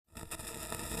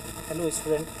Hello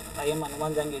student, I am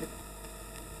Anuman Jangir.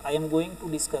 I am going to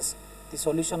discuss the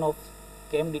solution of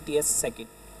Chem DTS second.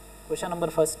 Question number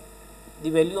first. The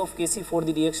value of Kc for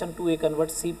the reaction 2A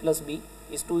convert C plus B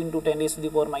is 2 into 10 raised to the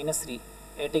power minus 3.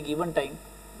 At a given time,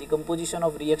 the composition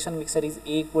of reaction mixture is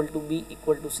A equal to B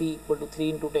equal to C equal to 3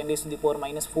 into 10 raised to the power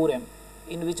minus 4m.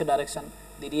 In which direction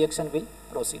the reaction will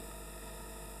proceed?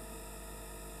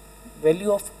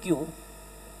 Value of Q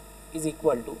is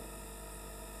equal to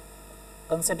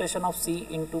concentration of C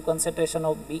into concentration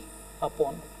of B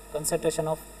upon concentration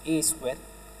of A square.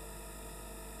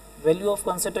 Value of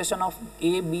concentration of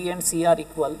A, B and C are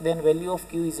equal, then value of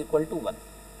Q is equal to 1.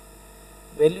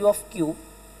 Value of Q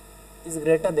is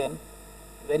greater than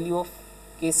value of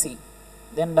Kc,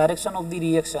 then direction of the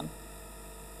reaction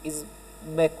is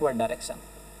backward direction.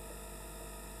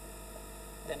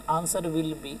 Then answer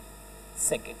will be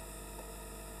second.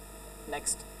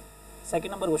 Next.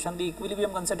 Second number question, the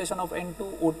equilibrium concentration of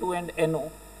N2, O2 and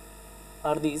NO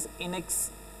are these in a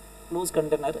closed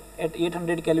container at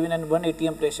 800 Kelvin and 1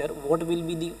 atm pressure. What will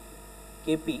be the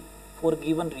Kp for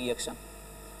given reaction?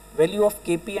 Value of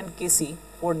Kp and Kc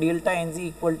for delta Ng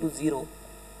equal to 0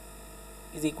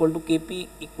 is equal to Kp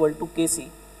equal to Kc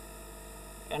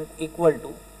and equal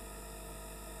to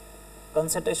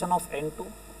concentration of N2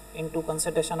 into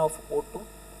concentration of O2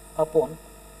 upon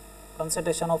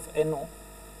concentration of NO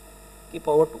की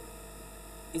power 2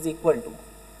 is equal to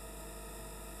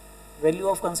value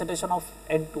of concentration of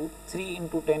N2 3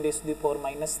 into 10 raised to the power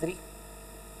minus 3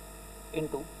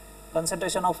 into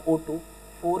concentration of O2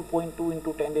 4.2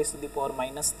 into 10 raised to the power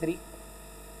minus 3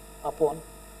 upon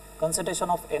concentration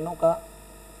of NO का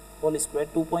whole square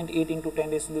 2.8 into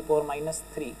 10 raised to the power minus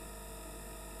 3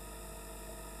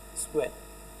 square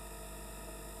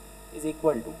is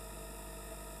equal to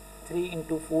 3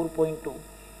 into 4.2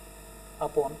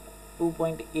 upon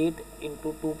 2.8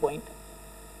 into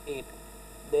 2.8,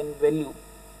 then value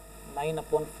 9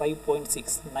 upon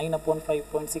 5.6. 9 upon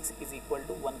 5.6 is equal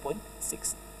to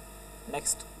 1.6.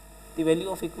 Next, the value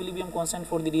of equilibrium constant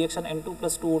for the reaction N2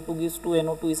 plus 2O2 gives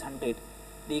 2NO2 is 100.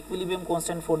 The equilibrium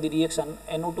constant for the reaction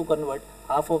NO2 convert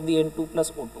half of the N2 plus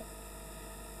O2.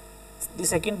 The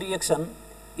second reaction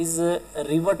is a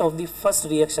revert of the first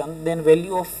reaction, then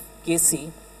value of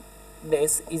Kc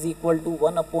dash is equal to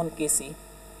 1 upon Kc,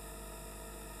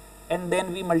 and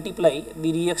then we multiply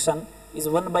the reaction is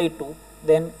 1 by 2,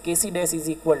 then Kc dash is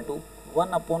equal to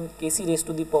 1 upon Kc raised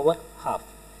to the power half.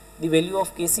 The value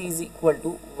of Kc is equal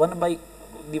to 1 by,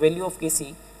 the value of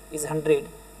Kc is 100,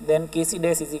 then Kc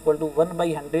dash is equal to 1 by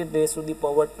 100 raised to the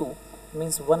power 2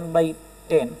 means 1 by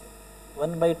 10.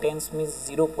 1 by 10 means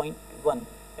 0.1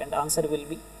 and answer will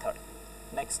be third.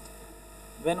 Next.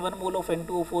 When 1 mole of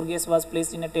N2O4 gas was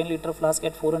placed in a 10 liter flask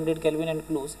at 400 Kelvin and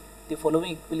closed, the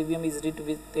following equilibrium is reached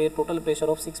with a total pressure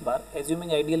of 6 bar.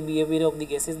 Assuming ideal behavior of the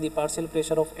gases, the partial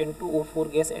pressure of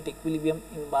N2O4 gas at equilibrium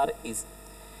in bar is.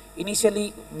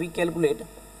 Initially, we calculate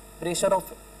pressure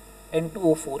of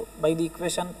N2O4 by the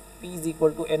equation P is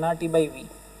equal to nRT by V.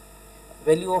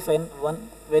 Value of N1,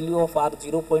 value of R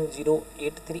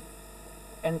 0.083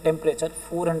 and temperature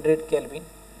 400 Kelvin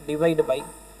divided by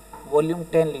volume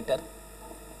 10 liter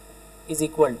is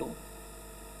equal to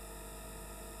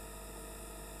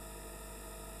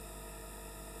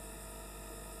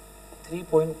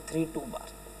 3.32 bar.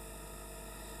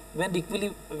 When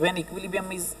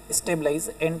equilibrium is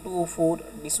stabilized,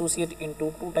 N2O4 dissociate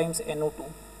into 2 times NO2,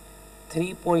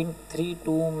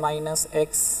 3.32 minus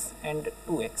X and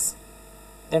 2X.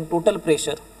 Then total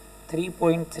pressure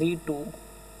 3.32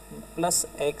 plus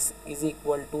X is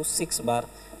equal to 6 bar.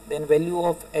 Then value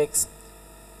of X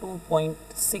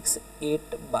 2.68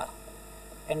 bar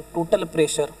and total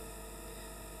pressure,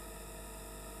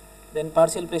 then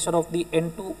partial pressure of the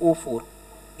N2O4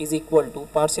 is equal to,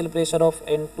 partial pressure of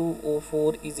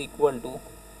N2O4 is equal to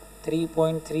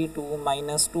 3.32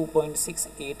 minus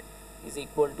 2.68 is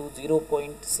equal to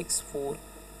 0.64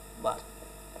 bar.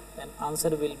 Then answer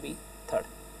will be third.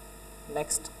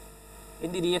 Next,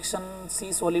 in the reaction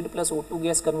C solid plus O2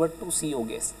 gas convert to CO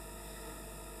gas.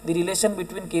 The relation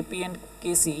between Kp and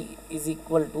Kc is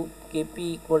equal to Kp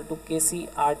equal to Kc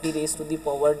RT raised to the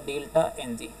power delta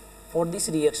Ng. For this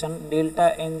reaction,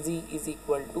 delta Ng is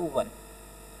equal to 1.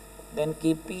 Then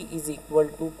Kp is equal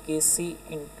to Kc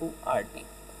into RT.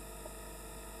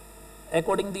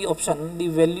 According to the option, the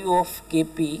value of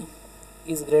Kp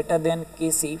is greater than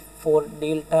Kc for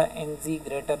delta Ng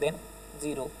greater than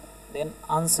 0. Then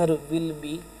answer will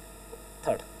be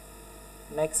third.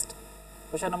 Next.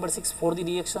 Question number 6. For the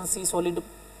reaction C solid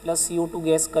plus CO2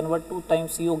 gas convert to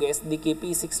times CO gas, the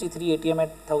Kp is 63 atm at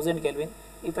 1000 Kelvin.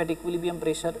 If at equilibrium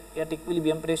pressure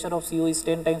of CO is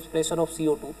 10 times pressure of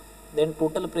CO2, then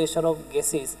total pressure of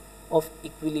gases of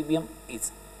equilibrium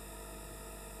is.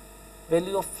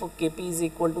 Value of Kp is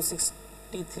equal to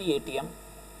 63 atm,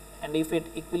 and if at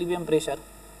equilibrium pressure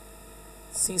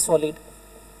C solid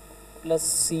plus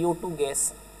CO2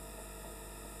 gas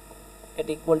at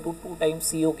equal to 2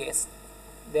 times CO gas,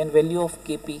 then value of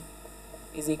Kp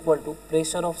is equal to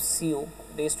pressure of CO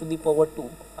raised to the power 2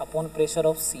 upon pressure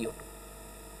of CO2.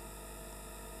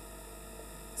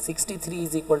 63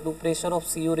 is equal to pressure of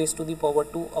CO raised to the power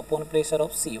 2 upon pressure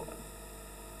of CO2.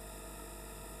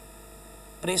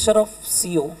 Pressure of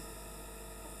CO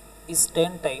is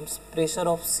 10 times pressure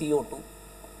of CO2,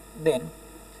 then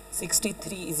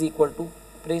 63 is equal to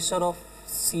pressure of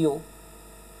CO2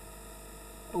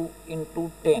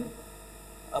 into 10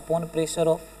 upon pressure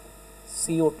of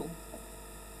CO2.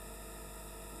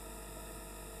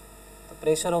 The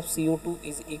pressure of CO2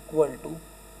 is equal to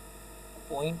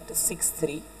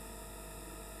 0.63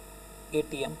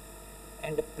 atm,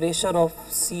 and pressure of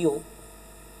CO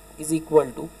is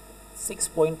equal to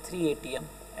 6.3 atm,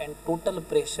 and total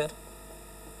pressure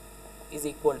is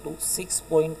equal to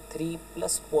 6.3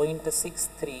 plus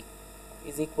 0.63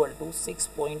 is equal to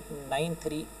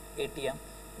 6.93 atm.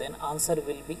 Then answer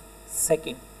will be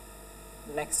second.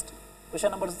 Next,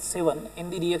 question number 7. In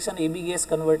the reaction AB gas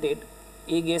converted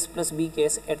A gas plus B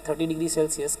gas at 30 degrees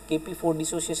Celsius, Kp for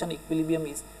dissociation equilibrium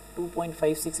is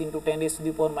 2.56 into 10 raised to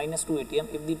the power minus 2 atm.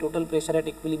 If the total pressure at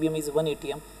equilibrium is 1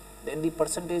 atm, then the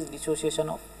percentage dissociation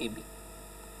of AB.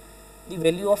 The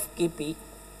value of Kp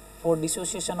for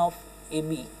dissociation of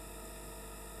AB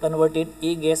converted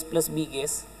A gas plus B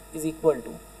gas is equal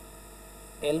to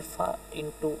alpha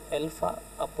into alpha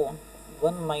upon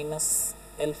 1 minus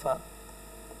alpha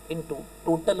into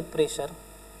total pressure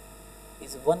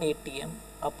is 1 atm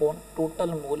upon total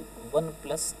mole 1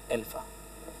 plus alpha.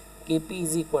 Kp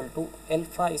is equal to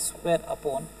alpha square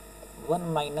upon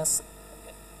 1 minus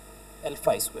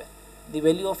alpha square. The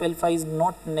value of alpha is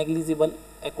not negligible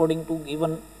according to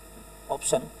given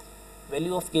option.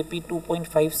 Value of Kp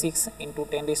 2.56 into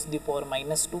 10 raised to the power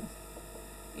minus 2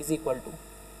 is equal to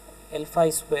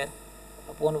alpha square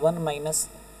upon 1 minus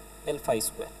alpha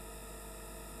square.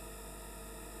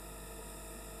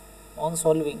 On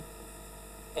solving,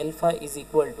 alpha is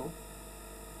equal to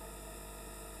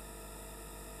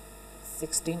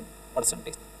 16%.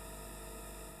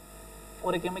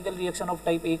 For a chemical reaction of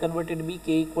type A converted B,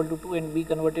 K equal to 2, and B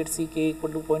converted C, K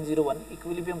equal to 0.01,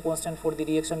 equilibrium constant for the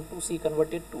reaction 2C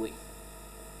converted to A.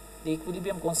 The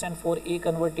equilibrium constant for A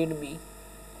converted B,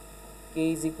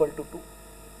 K is equal to 2,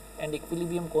 and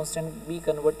equilibrium constant B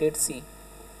converted C,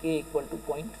 K equal to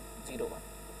 0.01.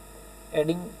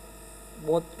 Adding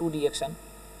both two reaction,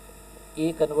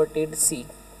 A converted C,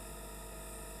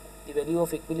 the value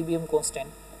of equilibrium constant,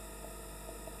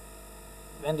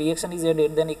 when reaction is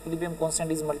added, then equilibrium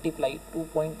constant is multiplied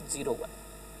 2.01.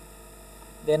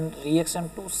 Then reaction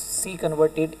 2C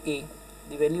converted A,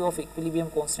 the value of equilibrium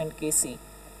constant Kc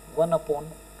 1 upon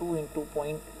 2 into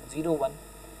 0.01,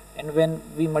 and when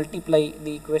we multiply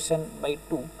the equation by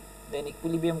 2, then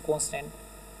equilibrium constant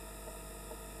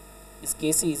is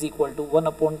Kc is equal to 1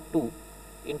 upon 2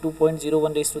 into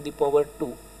 0.01 raised to the power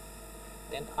 2.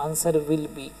 Then answer will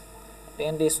be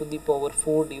 10 raised to the power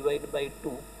 4 divided by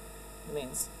 2,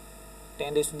 means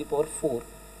 10 raised to the power 4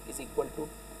 is equal to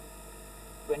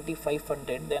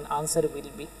 2500. Then answer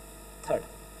will be third.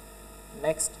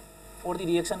 Next, for the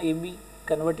reaction AB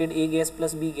converted A gas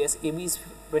plus B gas, AB is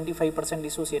 25%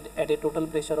 dissociate at a total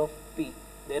pressure of P.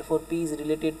 Therefore, P is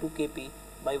related to Kp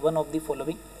by one of the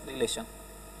following relation.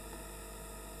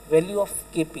 Value of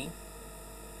Kp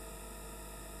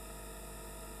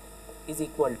is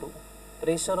equal to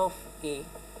pressure of A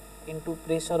into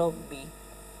pressure of B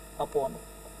upon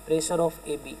pressure of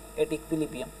AB at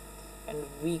equilibrium, and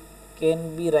we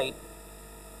can be write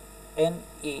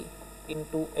NA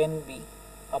into NB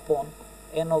upon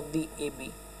N of the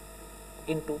AB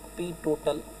into P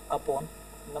total upon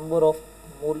number of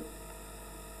mole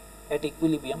at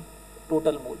equilibrium,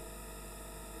 total mole.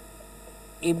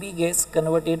 AB gas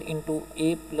converted into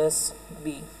A plus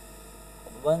B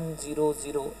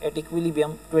 100 at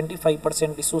equilibrium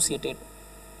 25% dissociated,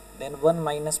 then 1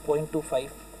 minus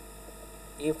 0.25,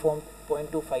 A form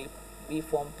 0.25, B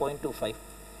form 0.25.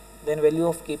 Then value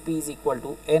of Kp is equal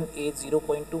to Na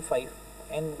 0.25,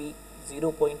 Nb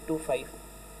 0.25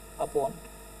 upon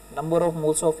number of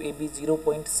moles of AB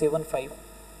 0.75,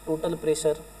 total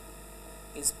pressure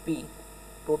is P,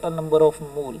 total number of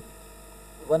mole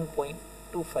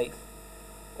 1.25.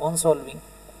 On solving,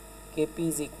 Kp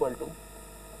is equal to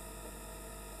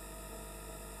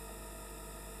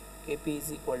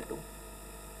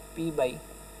P by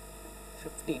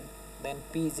 15 then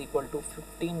P is equal to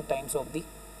 15 times of the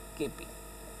Kp.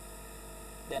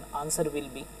 Then answer will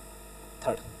be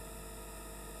third.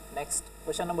 Next,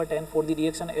 question number 10. For the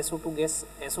reaction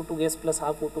SO2 gas plus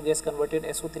half O2 gas converted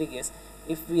SO3 gas,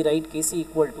 if we write Kc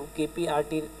equal to Kp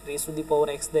RT raised to the power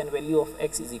x, then value of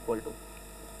x is equal to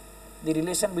the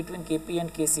relation between Kp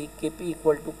and Kc. Kp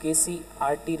equal to Kc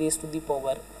RT raised to the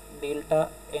power delta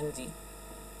Ng.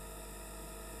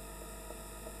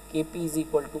 Kp is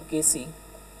equal to Kc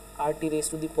RT raised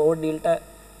to the power delta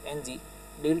Ng.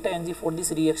 Delta Ng for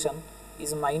this reaction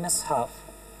is minus half.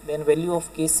 Then value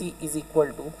of Kc is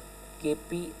equal to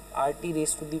Kp RT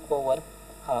raised to the power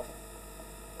half.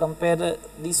 Compare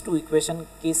these two equations,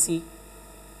 Kc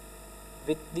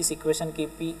with this equation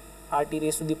Kp RT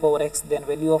raised to the power x, then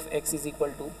value of x is equal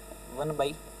to 1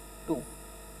 by 2.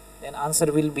 Then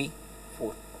answer will be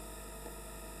 4.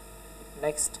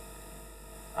 Next,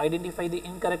 identify the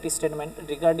incorrect statement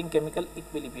regarding chemical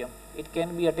equilibrium. It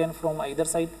can be attained from either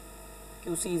side.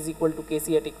 Qc is equal to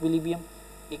Kc at equilibrium.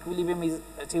 Equilibrium is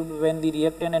achieved when the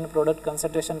reactant and product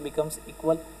concentration becomes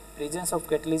equal. Presence of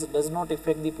catalyst does not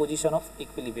affect the position of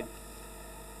equilibrium.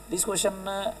 This question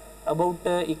about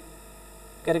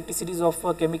characteristics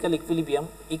of chemical equilibrium.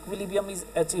 Equilibrium is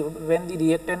achieved when the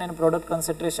reactant and product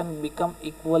concentration become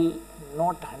equal,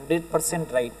 not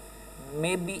 100% right.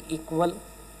 May be equal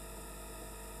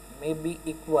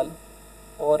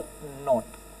or not.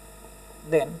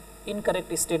 Then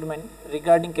incorrect statement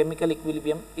regarding chemical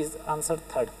equilibrium is answer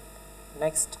third.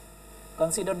 Next,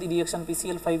 consider the reaction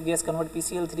PCl5 gas convert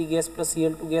PCl3 gas plus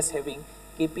Cl2 gas having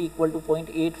Kp equal to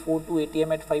 0.842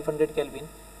 atm at 500 Kelvin.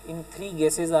 In 3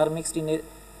 gases are mixed in a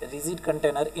rigid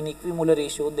container in equimolar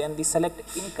ratio, then the select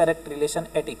incorrect relation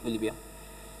at equilibrium.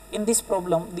 In this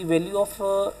problem, the value of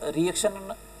reaction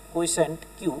coefficient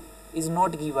Q is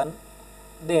not given,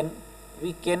 then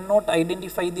we cannot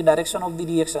identify the direction of the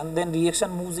reaction, then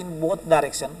reaction moves in both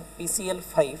direction.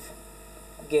 PCl5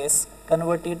 gas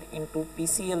converted into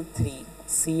PCl3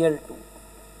 Cl2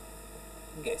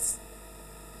 gas.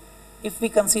 If we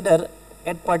consider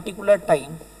at particular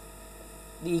time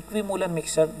the equimolar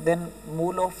mixture, then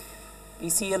mole of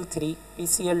PCl3,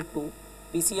 PCl2,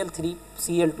 PCl3,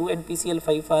 Cl2 and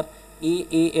PCl5 are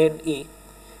A and A.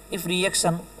 If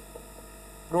reaction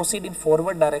proceed in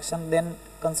forward direction, then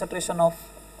concentration of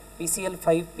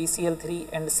PCl5, PCl3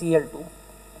 and Cl2,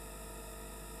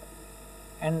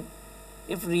 and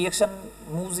if reaction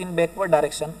moves in backward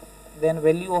direction, then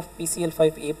value of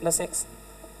PCl5 A plus X,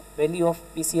 value of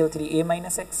PCl3 A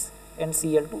minus X and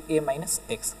Cl2 A minus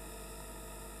X.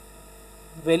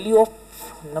 Value of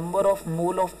number of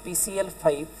mole of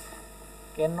PCl5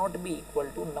 cannot be equal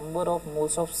to number of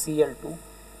moles of Cl2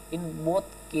 in both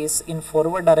case in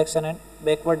forward direction and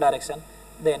backward direction.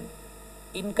 Then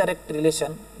incorrect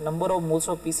relation, number of moles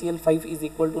of PCl5 is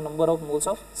equal to number of moles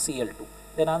of Cl2.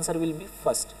 Then answer will be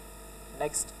first.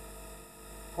 Next,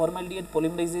 formaldehyde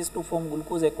polymerizes to form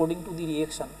glucose according to the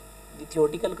reaction. The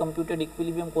theoretical computed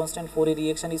equilibrium constant for a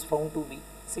reaction is found to be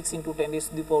 6 into 10 raised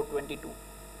to the power 22.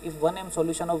 If 1 m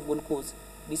solution of glucose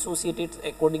dissociates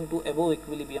according to above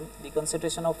equilibrium, the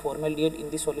concentration of formaldehyde in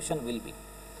the solution will be.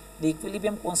 The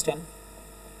equilibrium constant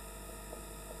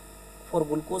for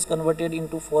glucose converted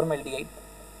into formaldehyde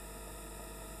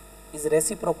is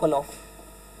reciprocal of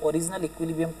original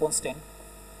equilibrium constant.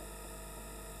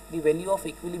 The value of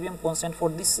equilibrium constant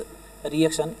for this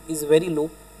reaction is very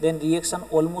low, then reaction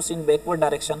almost in backward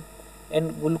direction,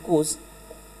 and glucose,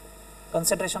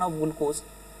 concentration of glucose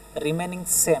remaining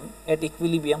same at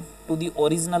equilibrium to the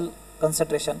original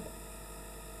concentration.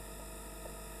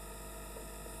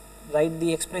 Write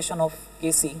the expression of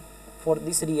Kc for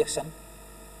this reaction,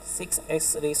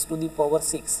 6x raised to the power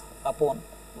 6 upon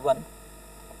 1.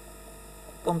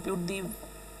 Compute the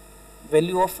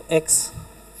value of x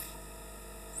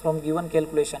from given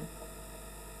calculation.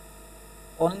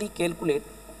 Only calculate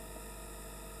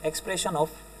expression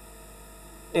of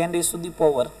 10 raised to the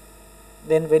power,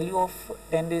 then value of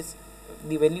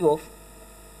the value of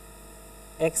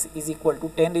x is equal to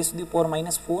 10 raised to the power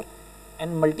minus 4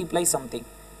 and multiply something,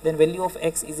 then value of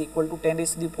x is equal to 10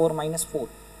 raised to the power minus 4.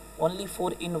 Only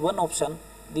for in one option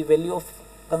the value of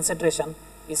concentration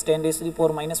is 10 raised to the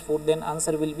power minus 4, then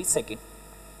answer will be second.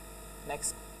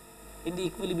 Next, in the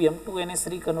equilibrium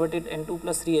 2NH3 converted N2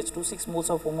 plus 3H2, 6 moles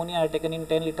of ammonia are taken in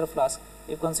 10 liter flask.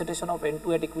 If concentration of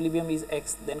N2 at equilibrium is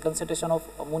x, then concentration of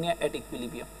ammonia at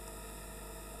equilibrium.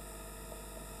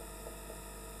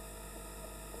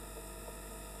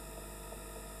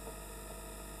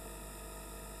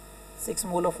 Six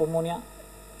mole of ammonia,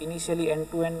 initially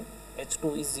N2 and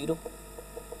H2 is 0.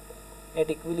 At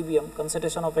equilibrium,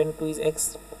 concentration of N2 is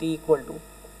x, T equal to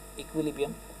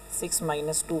equilibrium 6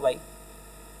 minus 2y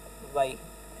y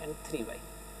and 3y.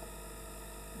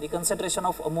 The concentration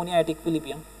of ammonia at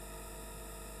equilibrium,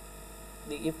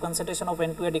 if concentration of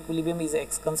N2 at equilibrium is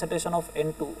x, concentration of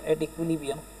N2 at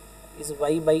equilibrium is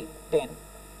y by 10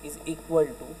 is equal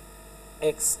to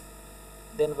x,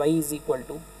 then y is equal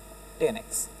to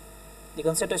 10x. The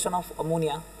concentration of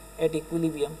ammonia at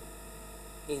equilibrium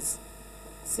is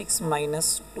 6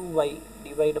 minus 2y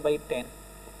divided by 10,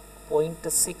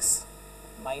 0.6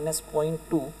 minus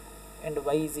 0.2, and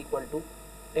y is equal to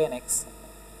 10x,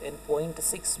 then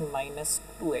 0.6 minus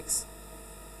 2x,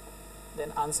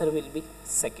 then answer will be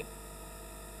second.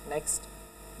 Next,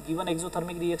 given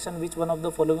exothermic reaction, which one of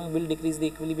the following will decrease the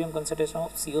equilibrium concentration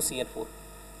of COCl4?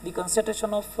 The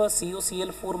concentration of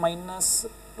COCl4 minus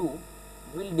 2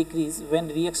 will decrease when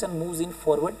reaction moves in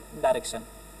forward direction.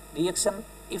 Reaction,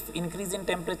 if increase in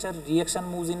temperature, reaction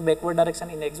moves in backward direction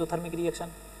in exothermic reaction.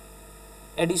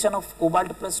 Addition of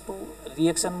cobalt plus 2,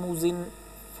 reaction moves in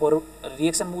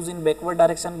backward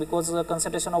direction because the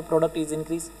concentration of product is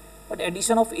increased. But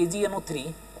addition of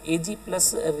AgNO3, Ag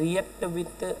plus react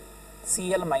with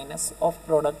Cl minus of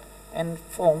product and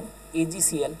form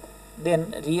AgCl,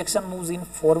 then reaction moves in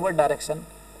forward direction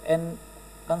and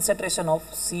concentration of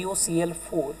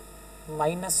COCl4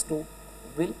 minus 2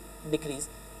 will decrease,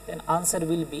 then answer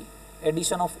will be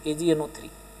addition of AgNO3.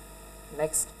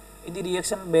 Next, in the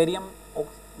reaction barium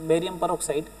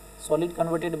peroxide, solid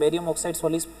converted barium oxide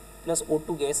solids plus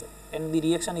O2 gas, and the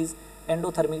reaction is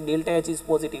endothermic, delta H is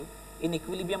positive. In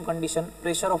equilibrium condition,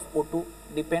 pressure of O2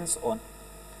 depends on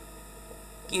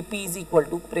Kp is equal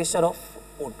to pressure of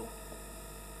O2.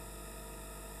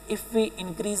 If we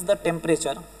increase the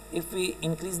temperature,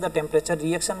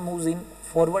 reaction moves in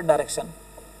forward direction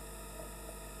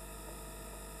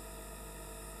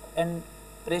and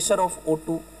pressure of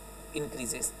O2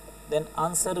 increases, then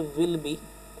answer will be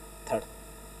third.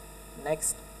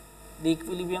 Next, the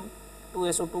equilibrium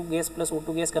 2SO2 gas plus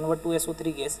O2 gas convert to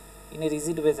SO3 gas in a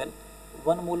rigid vessel.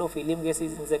 1 mole of helium gas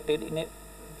is injected in a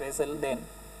vessel, then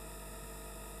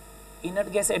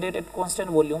inert gas added at constant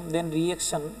volume, then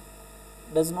reaction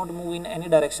does not move in any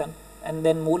direction, and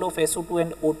then mole of SO2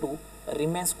 and O2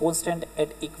 remains constant at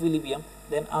equilibrium,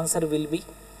 then answer will be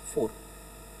 4.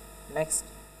 Next,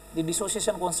 the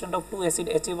dissociation constant of two acid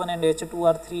Ha1 and Ha2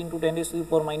 are 3 into 10 raised to the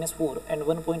power minus 4 and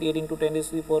 1.8 into 10 raised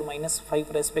to the power minus 5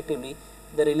 respectively.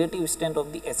 The relative strength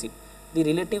of the acid. The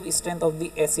relative strength of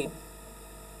the acid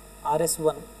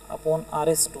RS1 upon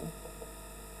RS2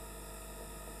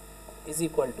 is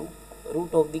equal to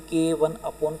root of the Ka1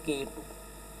 upon Ka2.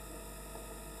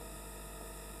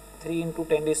 3 into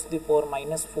 10 raised to the power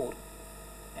minus 4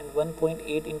 and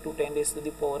 1.8 into 10 raised to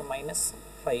the power minus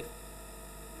 5.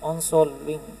 On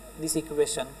solving this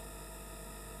equation,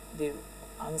 the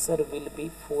answer will be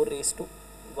 4 raised to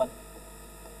 1.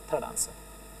 Third answer.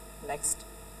 Next,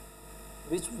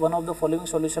 which one of the following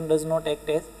solution does not act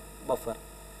as buffer?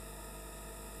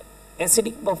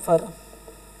 Acidic buffer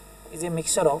is a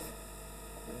mixture of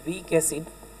weak acid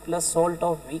plus salt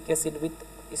of weak acid with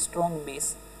strong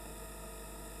base,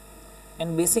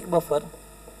 and basic buffer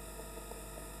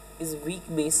is weak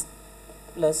base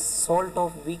plus salt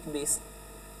of weak base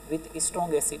with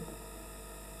strong acid.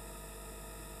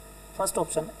 First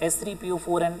option,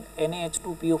 H3PO4 and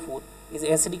NaH2PO4 is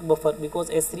acidic buffer because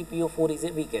H3PO4 is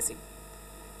a weak acid.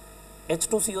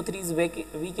 H2CO3 is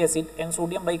weak acid and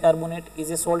sodium bicarbonate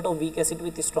is a salt of weak acid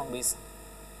with strong base.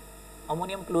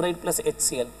 Ammonium chloride plus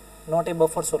HCl, not a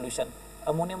buffer solution.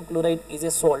 Ammonium chloride is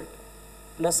a salt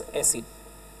plus acid,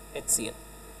 HCl.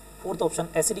 Fourth option,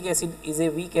 acetic acid is a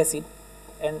weak acid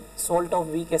and salt of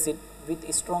weak acid with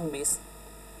strong base.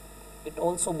 It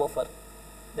also buffer.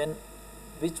 Then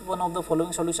which one of the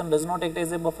following solution does not act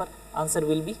as a buffer? Answer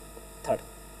will be third.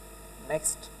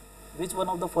 Next, which one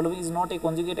of the following is not a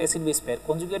conjugate acid base pair?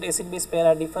 Conjugate acid base pair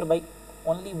are differ by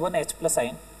only one H plus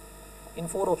ion. In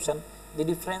 4 option, the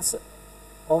difference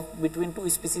of between two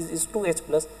species is 2H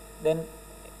plus, then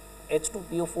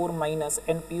H2PO4 minus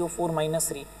and PO4 minus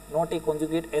 3, not a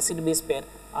conjugate acid base pair.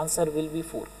 Answer will be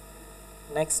 4.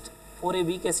 Next, for a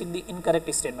weak acid, the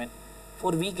incorrect statement.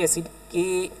 For weak acid,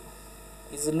 Ka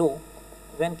is low.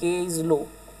 When Ka is low,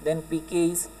 then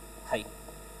pK is high.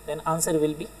 Then answer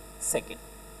will be second.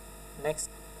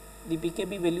 Next, the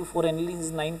pKb value for aniline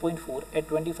is 9.4 at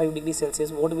 25 degrees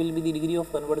Celsius. What will be the degree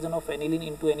of conversion of aniline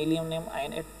into aniline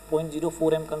ion at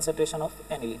 0.04 m concentration of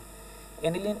aniline?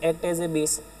 Aniline acts as a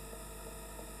base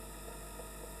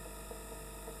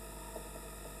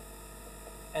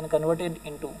and converted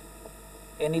into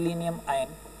anilinium ion.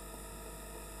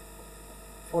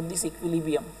 For this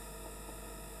equilibrium,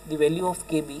 the value of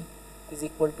Kb is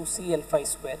equal to C alpha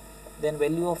square, then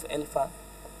value of alpha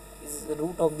is the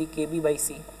root of the Kb by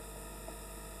C,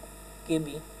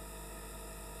 pKb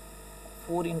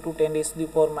 4 into 10 raised to the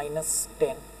power minus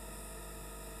 10,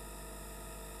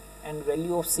 and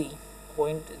value of C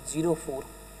 0.04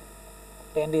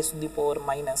 10 raised to the power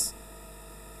minus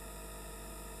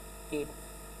 8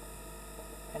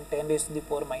 and 10 raised to the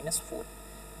power minus 4.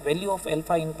 Value of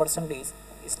alpha in percentage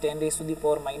is 10 raised to the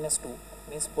power minus 2,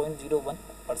 means 0.01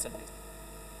 percentage.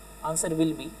 Answer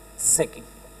will be second.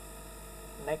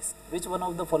 Next, which one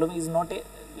of the following is not a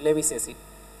Lewis acid?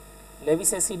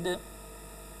 Lewis acid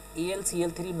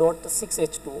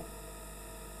AlCl3.6H2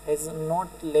 is not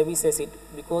Lewis acid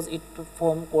because it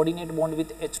form coordinate bond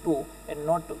with H2 and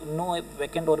no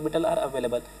vacant orbital are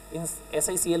available. In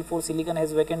SiCl4 silicon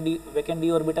has vacant d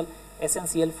orbital,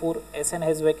 SnCl4 Sn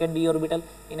has vacant d orbital,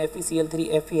 in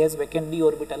FeCl3 Fe has vacant d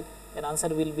orbital. Then answer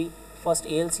will be first,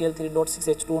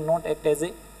 AlCl3.6H2 not act as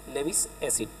a Lewis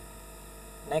acid.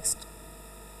 Next,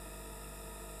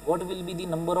 what will be the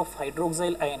number of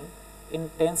hydroxyl ion in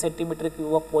 10 centimeter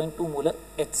cube of 0.2 molar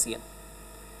HCl?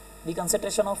 The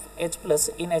concentration of H plus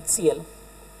in HCl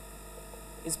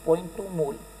is 0.2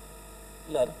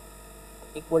 molar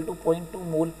equal to 0.2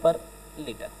 mole per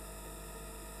liter.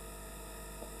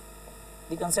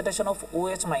 The concentration of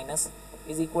OH minus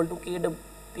is equal to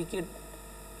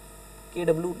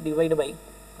Kw divided by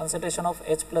concentration of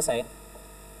H plus ion,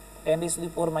 10 raised to the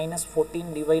power minus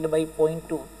 14 divided by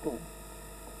 0.22,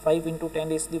 5 into 10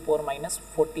 raised to the power minus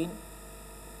 14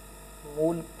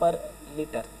 mole per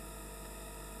liter.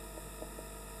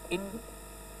 In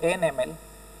 10 ml,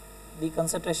 the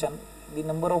concentration, the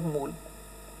number of mole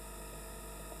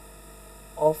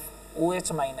of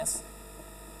OH minus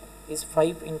is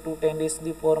 5 into 10 raised to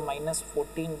the power minus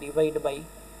 14 divided by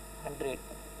 100,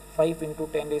 5 into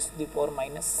 10 raised to the power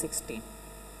minus 16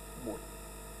 mole.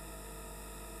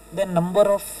 Then number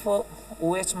of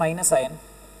OH minus ion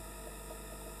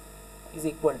is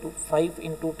equal to 5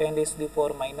 into 10 raised to the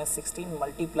power minus 16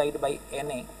 multiplied by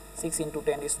Na, 6 into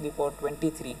 10 raised to the power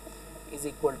 23 is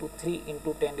equal to 3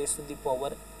 into 10 raised to the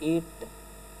power 8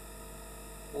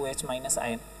 OH minus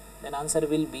ion. Then answer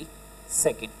will be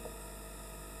second.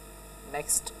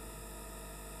 Next,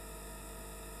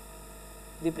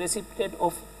 the precipitate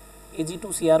of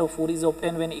Ag2CrO4 is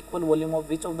obtained when equal volume of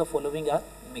which of the following are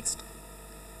mixed?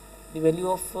 The value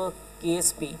of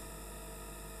Ksp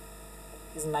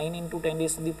is 9 into 10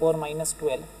 raised to the power minus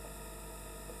 12,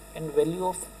 and value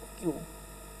of Q,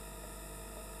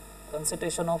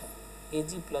 concentration of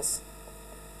Ag plus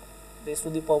raised to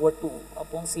the power 2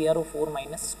 upon CrO4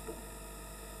 minus 2.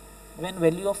 When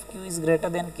value of Q is greater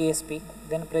than Ksp,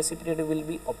 then precipitate will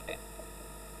be obtained.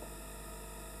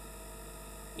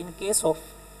 In case of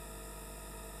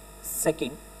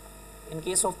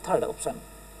third option,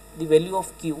 the value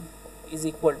of Q is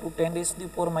equal to 10 raised to the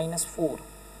power minus 4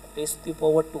 raised to the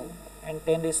power 2 and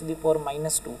 10 raised to the power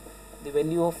minus 2. The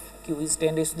value of Q is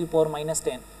 10 raised to the power minus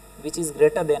 10, which is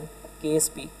greater than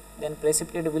Ksp. Then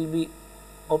precipitate will be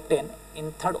obtained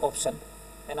in third option,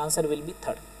 and answer will be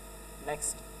third.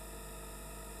 Next,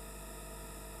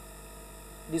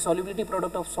 the solubility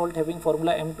product of salt having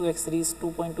formula M2X3 is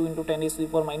 2.2 into 10 raised to the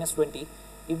power minus 20.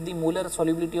 If the molar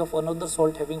solubility of another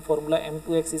salt having formula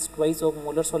M2X is twice of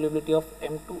molar solubility of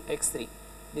M2X3,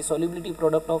 the solubility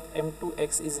product of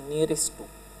M2X is nearest to.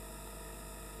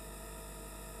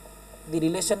 The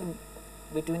relation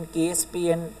between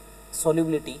Ksp and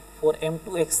solubility for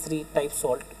M2X3 type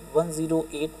salt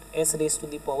 108 S raised to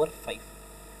the power 5.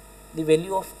 The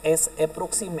value of S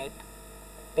approximate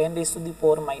 10 raised to the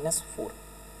power minus 4.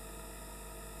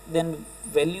 Then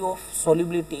value of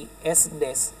solubility S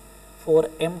dash for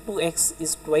M2X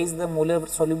is twice the molar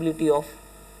solubility of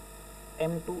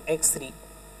M2X3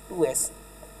 2S,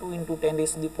 2 into 10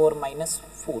 raised to the power minus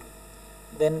 4.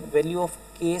 Then value of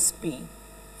Ksp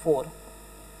for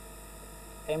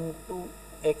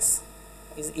M2X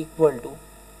is equal to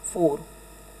 4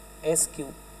 S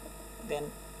cube,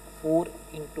 then 4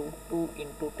 into 2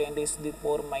 into 10 raised to the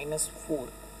power minus 4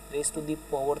 raised to the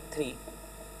power 3.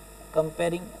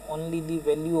 Comparing only the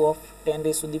value of 10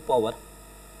 raised to the power,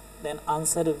 then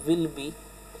answer will be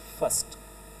first.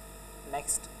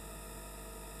 Next,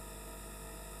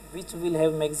 which will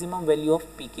have maximum value of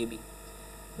pKb?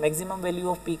 Maximum value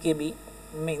of pKb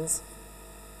means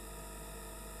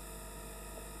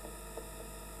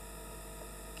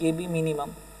Kb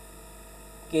minimum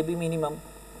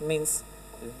means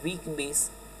weak base,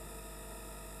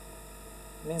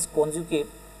 means conjugate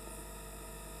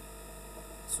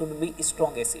should be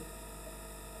strong acid.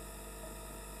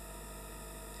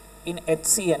 In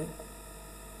HCN,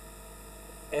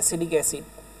 acetic acid,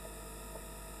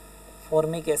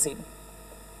 formic acid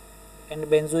and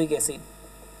benzoic acid,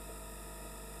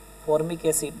 formic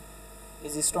acid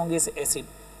is the strongest acid,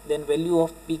 then value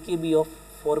of pKb of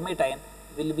formate ion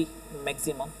will be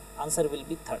maximum. Answer will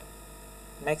be third.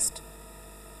 Next,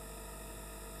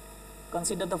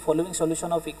 consider the following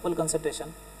solution of equal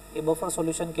concentration. A buffer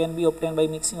solution can be obtained by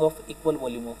mixing of equal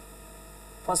volume of.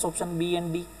 First option B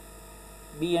and D.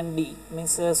 B and D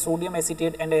means sodium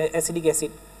acetate and acetic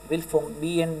acid will form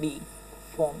B and D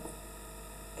form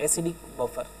acidic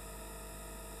buffer.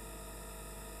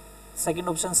 Second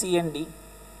option C and D,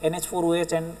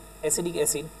 NH4OH and acetic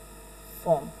acid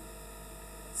form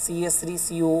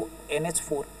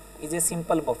CS3CONH4 is a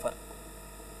simple buffer.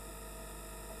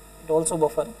 It also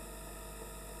buffer.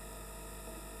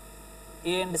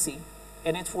 A and C,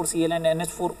 NH4Cl and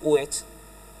NH4OH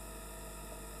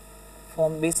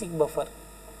form basic buffer.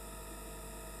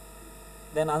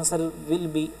 Then answer will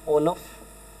be all of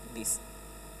these.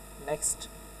 Next,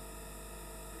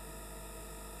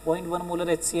 0.1 molar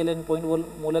HCl and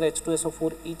 0.1 molar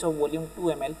H2SO4 each of volume 2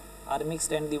 ml are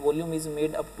mixed and the volume is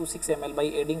made up to 6 ml by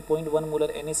adding 0.1 molar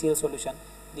NaCl solution.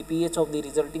 The pH of the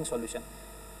resulting solution.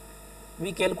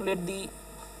 We calculate the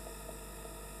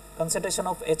concentration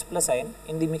of H plus ion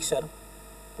in the mixture.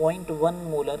 0.1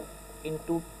 molar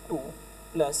into 2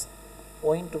 plus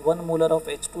 0.1 molar of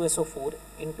H2SO4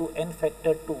 into n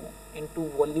factor 2 into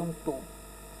volume 2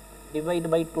 divided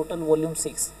by total volume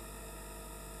 6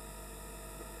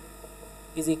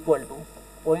 is equal to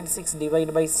 0.6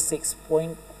 divided by 6,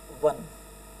 0.1.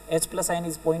 H plus ion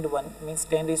is 0.1 means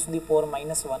 10 raised to the power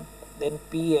minus 1, then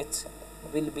pH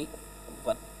will be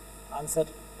 1. Answer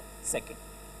second.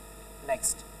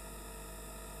 Next,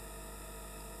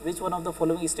 which one of the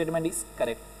following statement is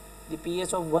correct? The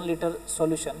pH of 1 liter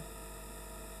solution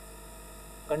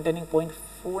containing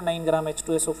 0.49 gram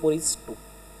H2SO4 is 2.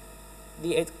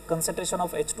 The concentration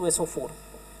of H2SO4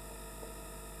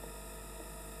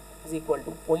 is equal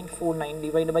to 0.49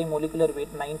 divided by molecular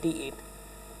weight 98,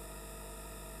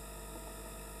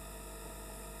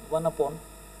 1 upon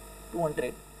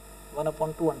 200, 1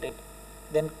 upon 200.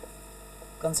 Then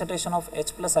concentration of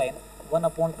H plus ion 1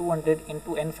 upon 200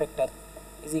 into n factor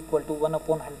is equal to 1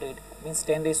 upon 100 means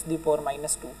 10 raised to the power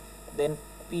minus 2. Then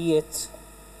pH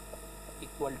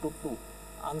equal to 2.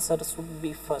 Answer should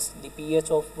be first. The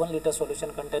pH of 1 liter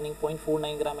solution containing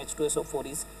 0.49 gram H2SO4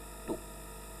 is 2.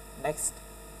 Next,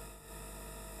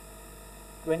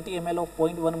 20 ml of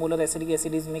 0.1 molar acetic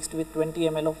acid is mixed with 50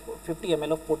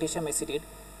 ml of potassium acetate.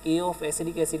 K of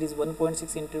acetic acid is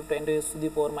 1.6 into 10 raised to the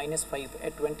power minus 5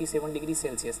 at 27 degrees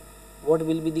Celsius. What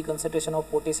will be the concentration of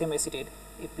potassium acetate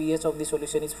if pH of the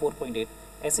solution is 4.8?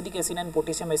 Acetic acid and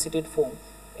potassium acetate form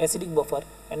acidic buffer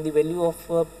and the value of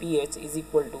pH is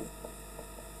equal to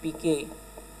pK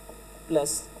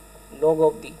plus log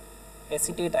of the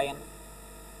acetate ion,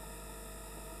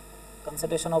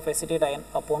 concentration of acetate ion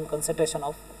upon concentration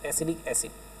of acetic acid.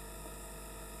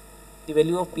 The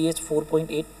value of pH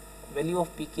 4.8, value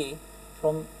of pK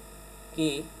from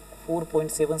K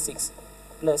 4.76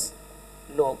 plus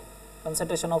log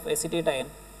concentration of acetate ion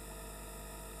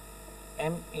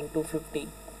m into 50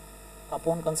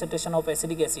 upon concentration of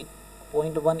acetic acid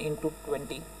 0.1 into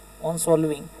 20. On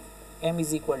solving, m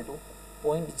is equal to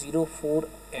 0.04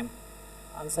 m.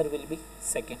 Answer will be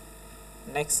second.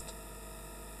 Next,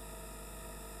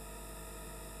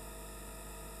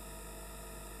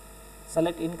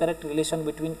 select incorrect relation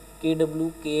between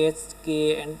Kw, Kh,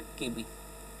 Ka and Kb.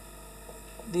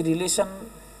 The relation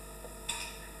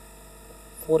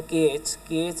for Kh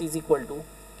is equal to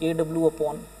Kw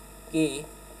upon Ka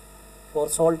for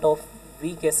salt of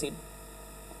weak acid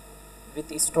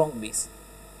with strong base.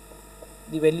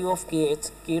 The value of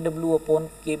Kh, Kw upon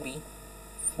Kb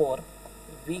for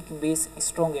weak base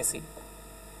strong acid.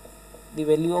 The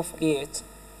value of Kh,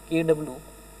 Kw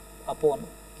upon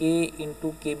K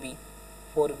into Kb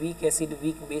for weak acid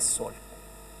weak base salt.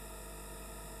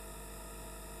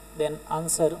 Then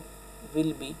answer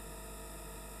will be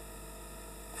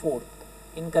fourth.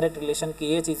 Incorrect relation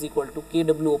Kh is equal to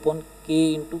Kw upon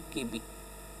K into Kb.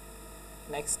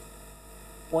 Next,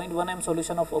 0.1 m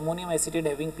solution of ammonium acetate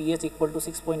having pH equal to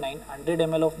 6.9, 100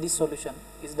 ml of this solution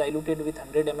is diluted with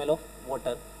 100 ml of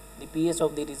water. The pH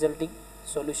of the resulting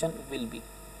solution will be.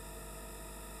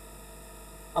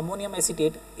 Ammonium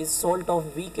acetate is salt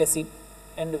of weak acid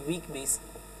and weak base,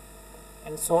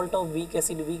 and salt of weak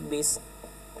acid weak base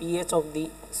pH of the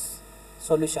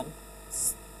solution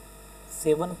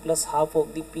 7 plus half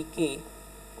of the pK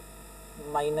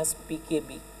minus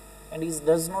pKb, and it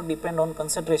does not depend on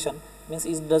concentration, means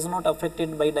it does not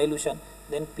affected by dilution.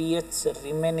 Then pH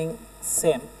remaining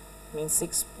same means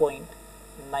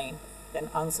 6.9. Then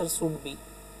answer should be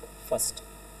first.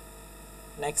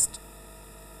 Next,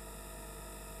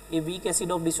 A weak acid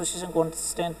of dissociation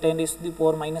constant 10 raised to the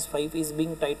power minus 5 is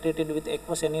being titrated with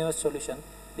aqueous NaOH solution.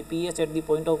 The pH at the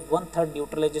point of 1/3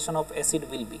 neutralization of acid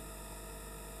will be.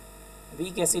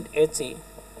 Weak acid HA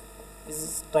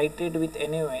is titrated with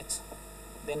NaOH,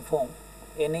 then form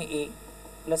Na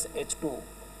plus H2O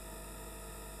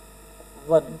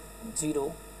 1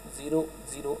 0 0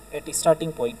 0 at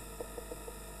starting point,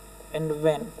 and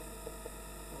when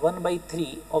 1 by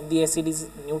 3 of the acid is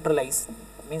neutralized,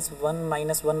 means 1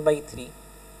 minus 1 by 3,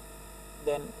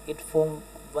 then it form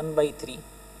 1 by 3.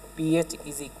 pH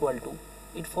is equal to,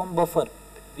 it form buffer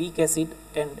weak acid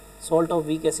and salt of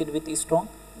weak acid with strong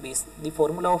base. The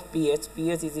formula of pH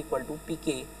is equal to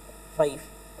pK 5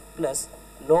 plus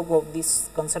log of this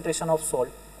concentration of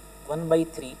salt 1 by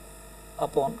 3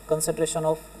 upon concentration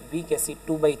of weak acid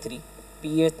 2 by 3.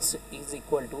 pH is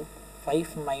equal to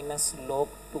 5 minus log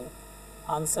 2.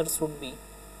 Answer should be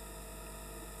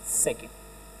second.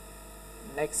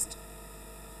 Next,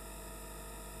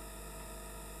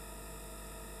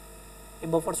 a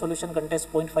buffer solution contains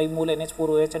 0.5 mole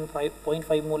NH4OH and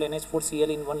 0.5 mole NH4Cl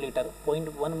in 1 liter.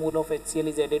 0.1 mole of HCl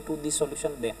is added to this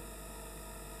solution. Then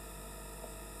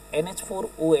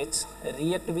NH4OH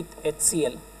react with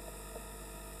HCl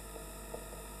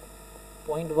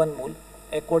 0.1 mole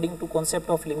according to concept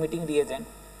of limiting reagent.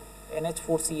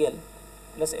 NH4Cl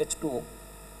plus H2O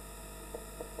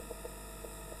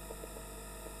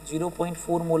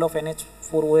 0.4 mole of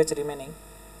NH4OH remaining.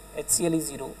 HCl is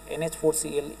 0,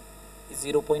 NH4Cl is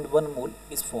 0.1 mole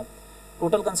is formed.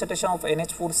 Total concentration of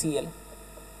NH4Cl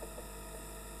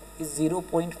is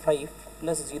 0.5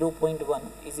 plus 0.1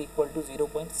 is equal to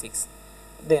 0.6.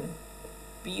 Then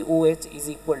POH is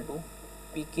equal to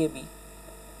PKB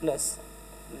plus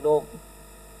log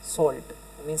salt,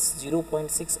 means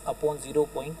 0.6 upon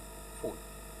 0.4.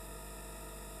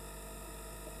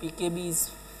 PKB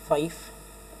is 5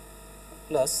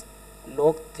 plus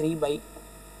log 3 by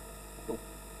 2.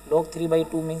 Log 3 by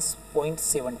 2 means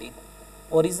 0.17.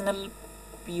 Original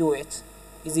POH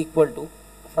is equal to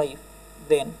 5.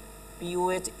 Then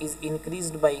POH is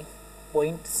increased by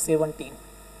 0.17.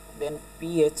 Then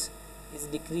pH is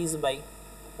decreased by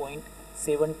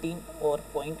 0.17 or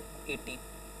 0.18.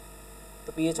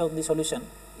 The pH of the solution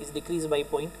is decreased by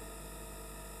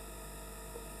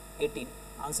 0.18.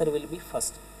 Answer will be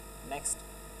first. Next,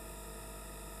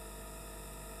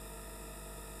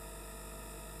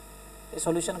 a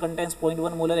solution contains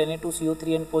 0.1 molar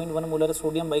Na2CO3 and 0.1 molar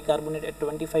sodium bicarbonate at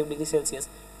 25 degrees Celsius.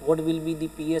 What will be the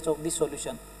pH of the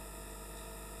solution?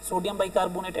 Sodium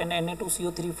bicarbonate and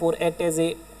Na2CO3 act as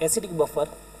a acidic buffer.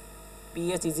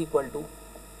 pH is equal to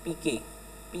pK,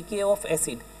 pK of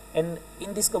acid, and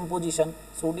in this composition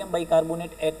sodium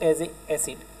bicarbonate act as a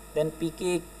acid. Then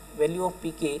pK, value of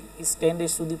pK is 10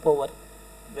 raised to the power,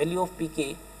 value of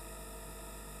pK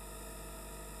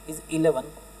is 11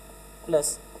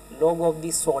 plus log of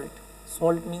the salt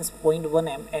means 0.1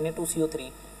 m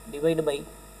Na2CO3 divided by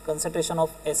concentration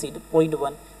of acid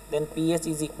 0.1. then pH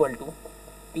is equal to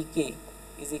pK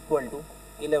is equal to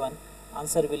 11.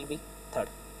 Answer will be third.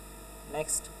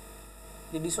 Next,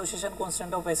 the dissociation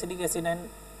constant of acetic acid and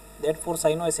that for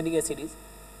cyanoacidic acid is,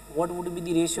 what would be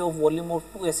the ratio of volume of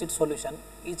two acid solution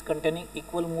each containing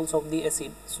equal moles of the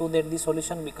acid so that the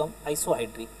solution become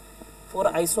isohydric. For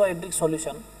isohydric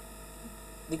solution,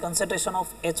 the concentration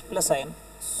of H plus ion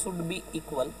should be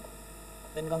equal.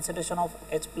 Then concentration of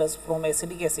H plus from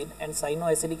acetic acid and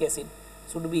cyanoacidic acid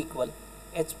should be equal.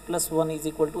 H plus 1 is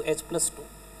equal to H plus 2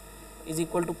 is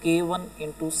equal to K1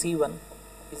 into C1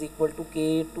 is equal to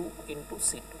K2 into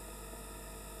C2.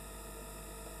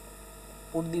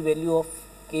 Put the value of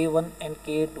K1 and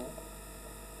K2.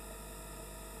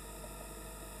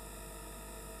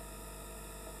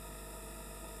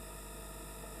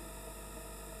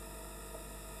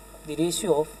 The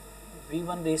ratio of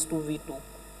V1 raised to V2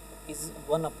 is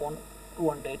 1 upon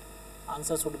 200.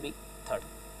 Answer should be third.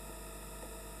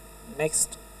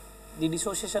 Next, the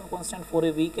dissociation constant for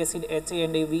a weak acid HA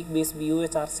and a weak base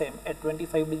BOH are same at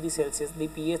 25 degrees Celsius. The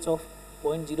pH of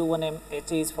 0.01 m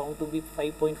HA is found to be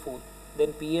 5.4.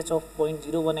 Then pH of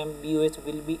 0.01 m BOH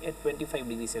will be at 25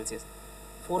 degrees Celsius.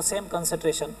 For same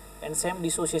concentration and same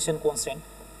dissociation constant,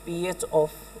 pH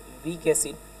of weak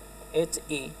acid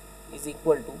HA is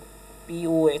equal to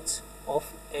POH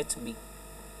of HB.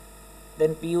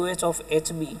 Then POH of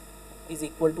HB is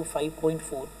equal to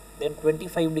 5.4. Then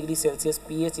 25 degrees Celsius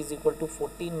pH is equal to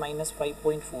 14 minus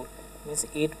 5.4 means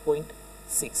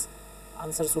 8.6.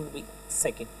 Answer should be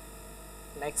second.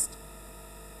 Next,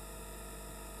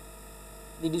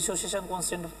 the dissociation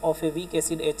constant of a weak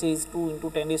acid HA is 2 into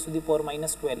 10 raised to the power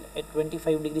minus 12 at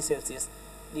 25 degrees Celsius.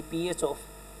 The pH of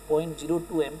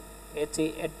 0.02 m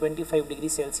Ha at 25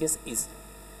 degrees Celsius is.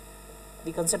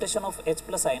 The concentration of H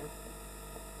plus ion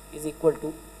is equal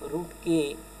to root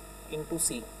Ka into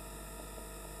C.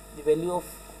 The value of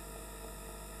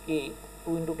K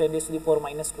 2 into 10 raised to the power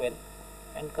minus 12,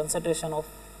 and concentration of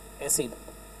acid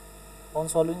on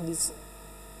solving this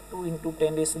 2 into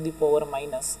 10 raised to the power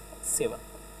minus 7.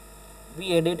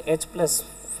 We added H plus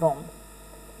from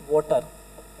water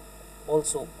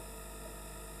also.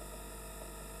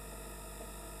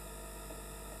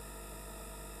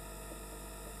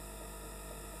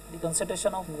 The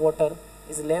concentration of water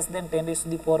is less than 10 raised to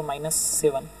the power minus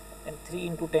 7, and 3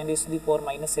 into 10 raised to the power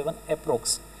minus 7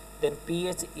 approx. Then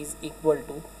pH is equal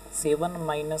to 7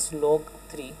 minus log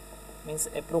 3 means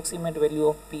approximate value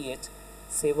of pH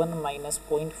 7 minus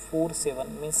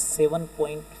 0.47 means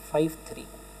 7.53.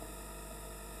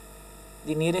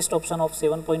 The nearest option of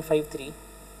 7.53,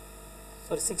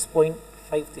 sorry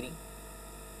 6.53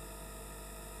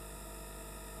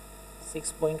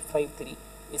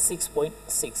 is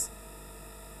 6.6.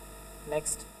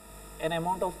 Next, an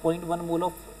amount of 0.1 mole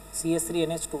of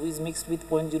CH3NH2 is mixed with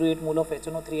 0.08 mole of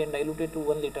HNO3 and diluted to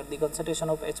 1 liter. The concentration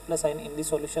of H plus ion in the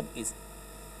solution is.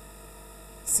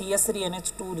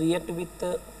 CH3NH2 react with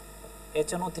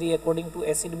HNO3 according to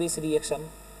acid base reaction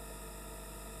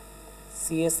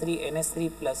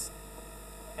CH3NH3 plus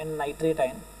and nitrate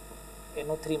ion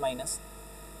NO3 minus.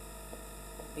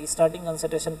 The starting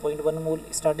concentration 0.1 mole,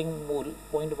 starting mole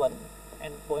 0.1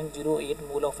 and 0.08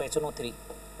 mole of HNO3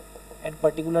 at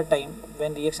particular time.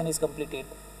 When reaction is completed,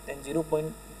 then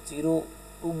 0.02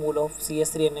 mole of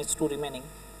CH3NH2 remaining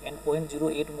and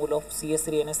 0.08 mole of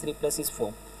CH3NH3 plus is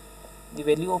formed. The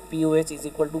value of POH is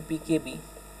equal to pKb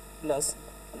plus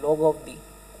log of the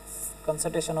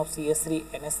concentration of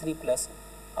CH3NH3 plus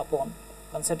upon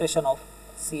concentration of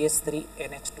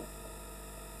CH3NH2.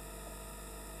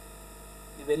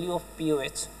 The value of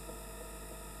POH,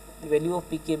 the value of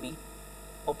pKb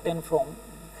obtained from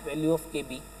value of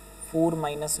Kb 4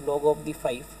 minus log of the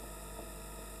 5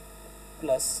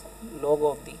 plus log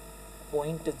of the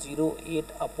 0.08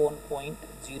 upon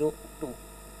 0.02.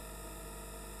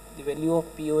 The value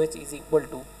of POH is equal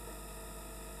to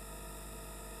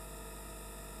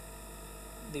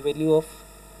the value of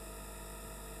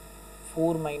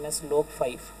 4 minus log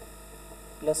 5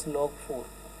 plus log 4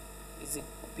 is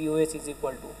POH is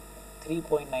equal to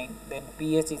 3.9, then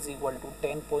pH is equal to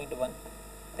 10.1,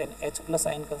 then H plus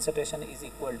ion concentration is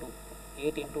equal to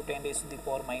 8 into 10 raised to the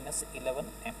power minus 11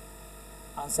 m.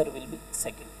 Answer will be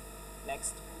second.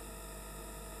 Next,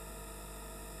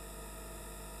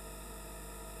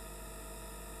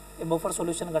 a buffer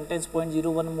solution contains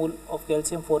 0.01 mole of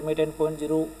calcium formate and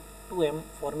 0.02 m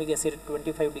formic acid at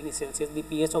 25 degrees Celsius. The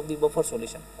pH of the buffer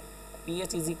solution.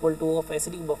 pH is equal to of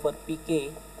acidic buffer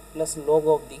pK plus log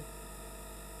of the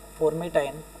formate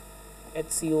ion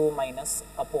HCO minus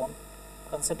upon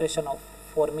concentration of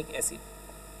formic acid.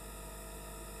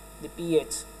 The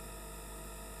pH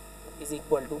is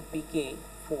equal to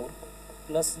pK4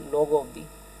 plus log of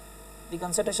the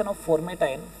concentration of formate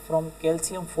ion from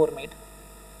calcium formate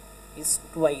is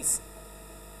twice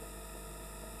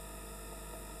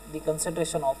the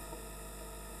concentration of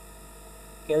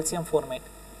calcium formate,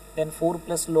 then 4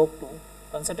 plus log 2,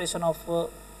 concentration of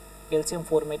calcium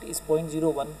formate is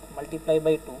 0.01 multiplied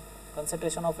by 2,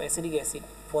 concentration of acidic acid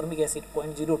formic acid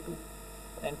 0.02,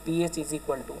 and pH is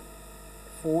equal to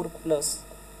 4 plus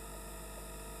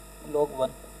log 1,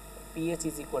 pH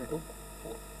is equal to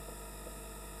 4.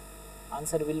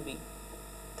 Answer will be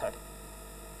third.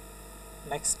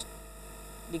 Next,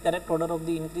 the correct order of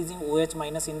the increasing OH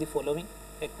minus in the following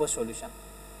aqueous solution.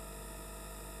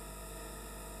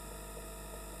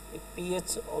 If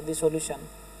pH of the solution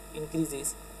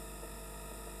increases,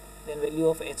 then value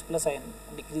of H plus ion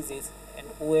decreases and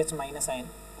OH minus ion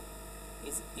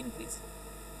is increased.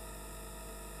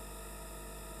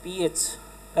 pH,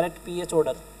 correct pH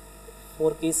order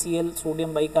for KCl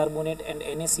sodium bicarbonate and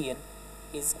NaCN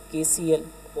is KCl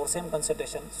for same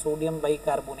concentration sodium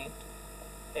bicarbonate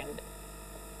and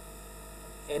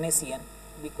NaCN,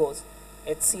 because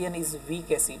HCN is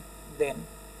weak acid, then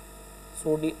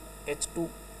sodium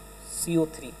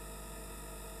H2CO3.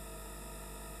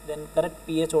 Then correct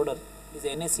pH order is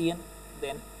NaCN,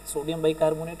 then sodium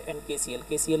bicarbonate and KCl.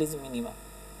 KCl is minimum.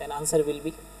 Then answer will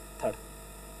be third.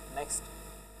 Next,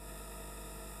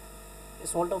 a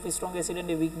salt of strong acid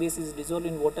and a weak base is dissolved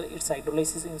in water. Its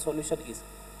hydrolysis in solution is.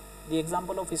 The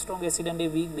example of strong acid and a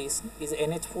weak base is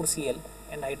NH4Cl,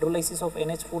 and hydrolysis of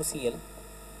NH4Cl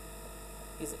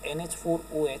is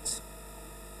NH4OH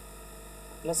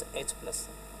plus H plus.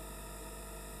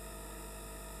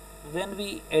 When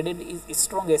we added is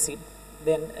strong acid,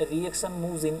 then a reaction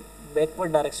moves in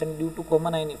backward direction due to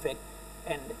common ion effect,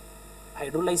 and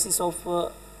hydrolysis of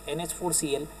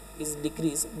NH4Cl is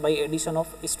decreased by addition of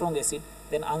strong acid,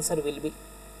 then answer will be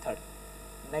third.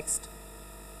 Next,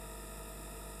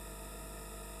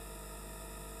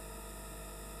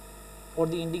 for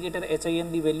the indicator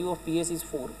HIN, the value of pH is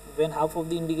 4 when half of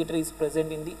the indicator is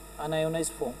present in the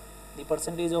unionized form. The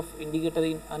percentage of indicator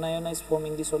in unionized form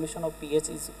in the solution of pH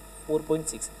is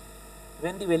 4.6.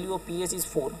 When the value of pH is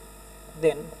 4,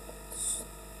 then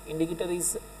indicator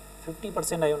is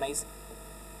 50% ionized,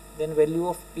 then value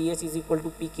of pH is equal to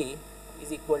pK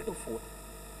is equal to 4.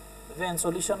 When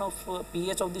solution of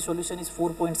pH of the solution is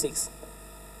 4.6,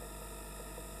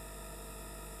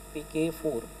 pK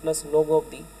 4 plus log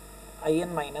of the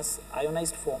IN minus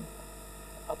ionized form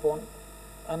upon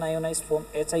unionized form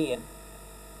HIN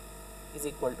is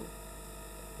equal to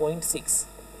 0.6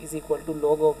 is equal to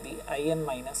log of the IN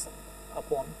minus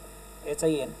upon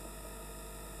HIN,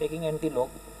 taking anti-log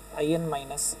IN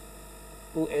minus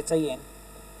to HIN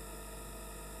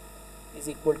is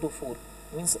equal to 4,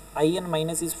 means IN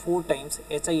minus is 4 times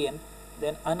HIN,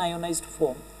 then unionized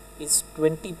form is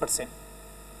 20%.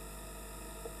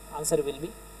 Answer will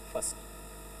be first.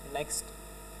 Next,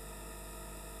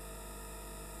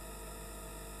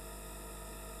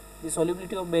 the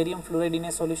solubility of barium fluoride in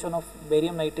a solution of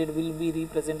barium nitrate will be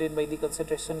represented by the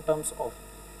concentration terms of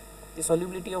the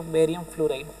solubility of barium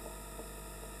fluoride,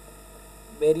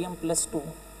 barium plus 2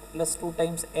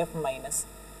 times F minus,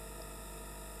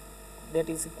 that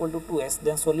is equal to 2S,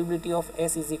 then solubility of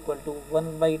S is equal to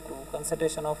 1 by 2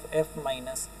 concentration of F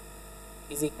minus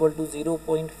is equal to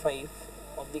 0.5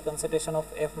 of the concentration of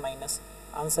F minus.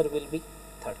 Answer will be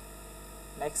third.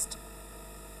 Next,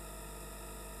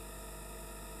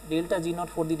 delta G naught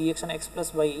for the reaction X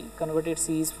plus Y converted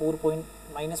C is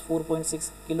minus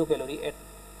 4.6 kilocalorie at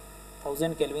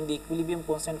 1000 Kelvin. The equilibrium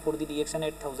constant for the reaction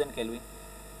at 1000 Kelvin.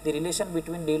 The relation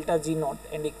between delta G naught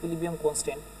and equilibrium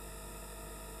constant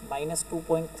minus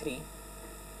 2.3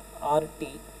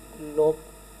 RT log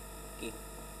K.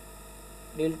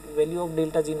 Value of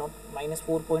delta G naught minus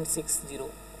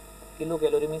 4.60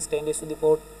 kilocalorie means 10 raised to the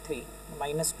power 3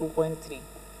 minus 2.3,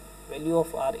 value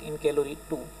of R in calorie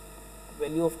 2,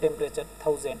 value of temperature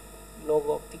 1000, log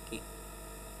of the K.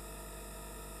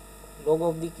 Log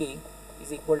of the K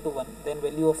is equal to 1, then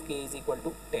value of K is equal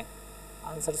to 10.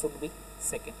 Answer should be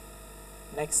second.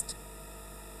 Next,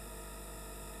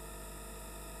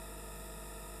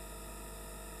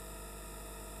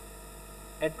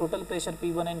 at total pressure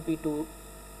P1 and P2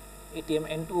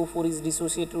 ATM, N2O4 is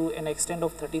dissociated to an extent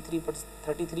of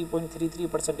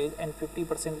 33.33% and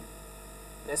 50%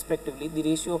 respectively, the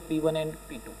ratio of P1 and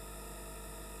P2.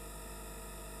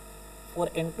 For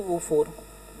N2O4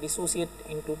 dissociate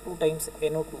into 2 times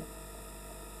NO2,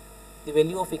 the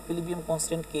value of equilibrium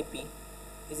constant Kp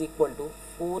is equal to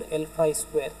 4 alpha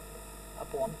square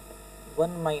upon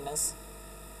 1 minus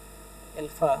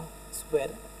alpha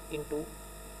square into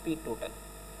P total.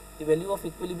 The value of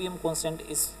equilibrium constant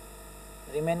is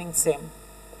remaining same,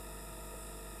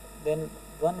 then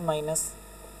 1 minus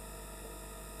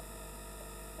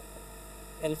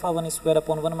alpha 1 square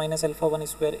upon 1 minus alpha 1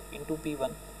 square into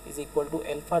P1 is equal to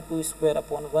alpha 2 square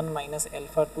upon 1 minus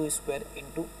alpha 2 square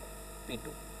into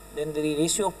P2. Then the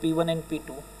ratio of P1 and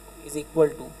P2 is equal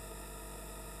to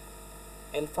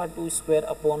alpha 2 square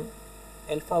upon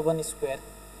alpha 1 square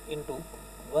into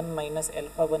 1 minus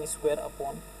alpha 1 square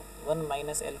upon 1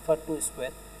 minus alpha 2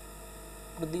 square.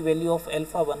 Put the value of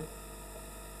alpha 1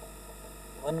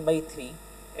 1 by 3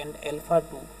 and alpha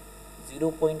 2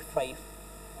 0.5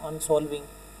 on solving.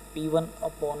 P1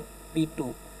 upon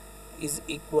P2 is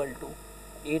equal to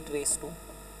 8 raised to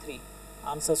 3.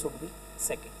 Answer should be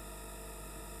second.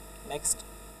 Next,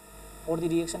 for the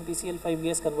reaction PCl5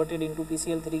 gas converted into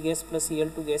PCl3 gas plus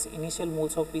Cl2 gas, initial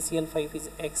moles of PCl5 is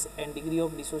X and degree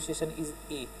of dissociation is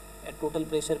A at total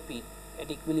pressure P. At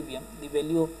equilibrium, the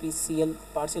value of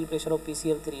partial pressure of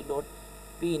PCl3 dot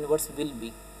P inverse will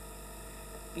be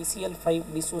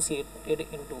PCl5 dissociated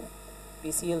into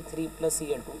PCl3 plus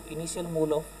Cl2. Initial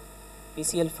mole of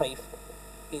PCl5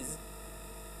 is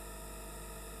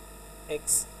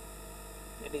X,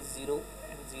 that is 0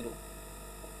 and 0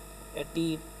 at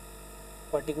T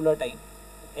particular time,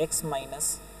 X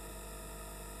minus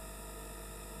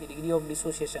the degree of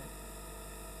dissociation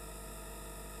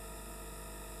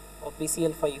of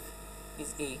PCl5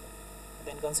 is A,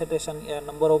 then concentration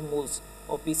number of moles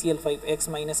of PCl5 X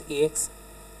minus AX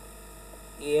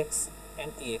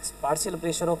and AX. Partial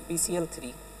pressure of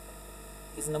PCl3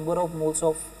 is number of moles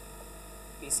of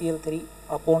PCl3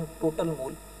 upon total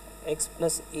mole X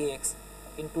plus AX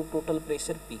into total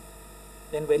pressure P.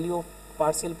 Then value of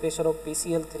partial pressure of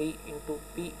PCl3 into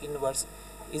P inverse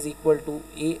is equal to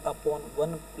A upon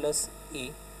 1 plus A.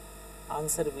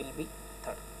 Answer will be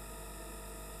third.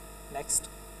 Next,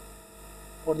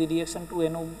 for the reaction to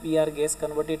NO-Br gas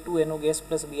converted to NO gas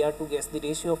plus Br2 gas, the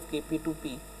ratio of Kp to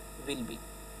P will be,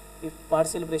 if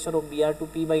partial pressure of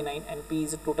Br2 P by 9 and P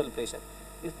is total pressure.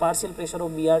 If partial pressure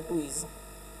of Br2 is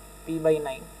P by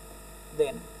 9,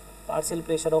 then partial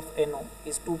pressure of NO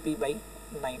is 2P by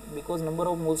 9, because number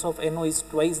of moles of NO is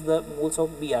twice the moles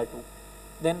of Br2.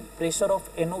 Then pressure of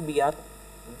NO-Br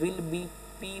will be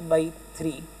P by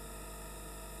 3.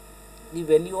 The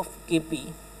value of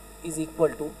Kp is equal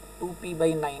to 2P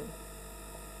by 9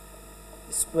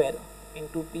 square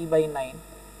into P by 9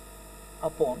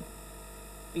 upon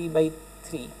P by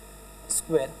 3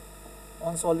 square.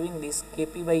 On solving this,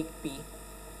 Kp by P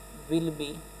will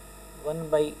be 1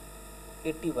 by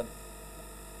 81.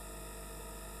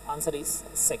 Answer is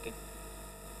second.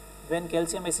 When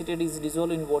calcium acetate is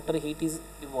dissolved in water, heat is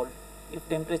evolved. If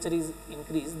temperature is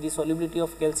increased, the solubility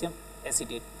of calcium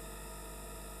acetate.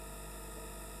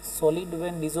 Solid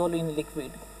when dissolved in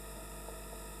liquid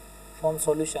form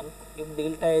solution if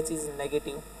delta H is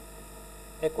negative.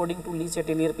 According to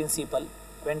Le-Chatelier principle,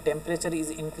 when temperature is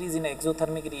increased in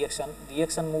exothermic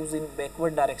reaction moves in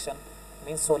backward direction,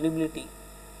 means solubility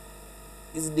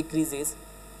is decreases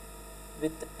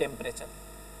with temperature.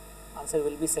 Answer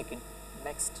will be second.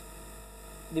 Next,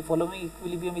 the following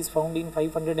equilibrium is found in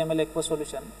 500 ml aqueous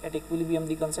solution. At equilibrium,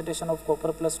 the concentration of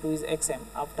copper plus 2 is Xm.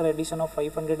 After addition of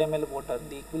 500 ml water,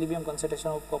 the equilibrium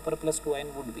concentration of copper plus 2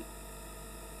 ion would be.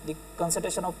 The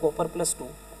concentration of copper plus 2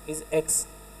 is X,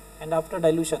 and after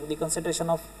dilution, the concentration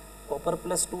of copper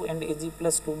plus 2 and Ag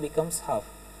plus 2 becomes half,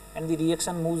 and the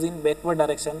reaction moves in backward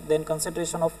direction. Then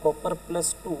concentration of copper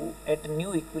plus 2 at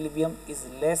new equilibrium is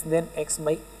less than X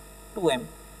by 2m.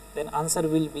 Then answer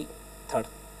will be third.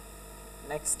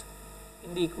 Next,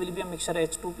 in the equilibrium mixture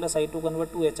H2 plus I2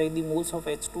 convert to HI, the moles of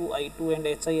H2, I2 and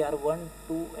HI are 1,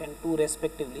 2 and 2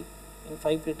 respectively. In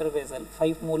 5 liter vessel,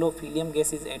 5 mole of helium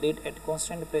gas is added at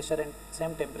constant pressure and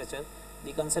same temperature.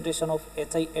 The concentration of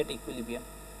HI at equilibrium.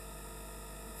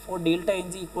 For delta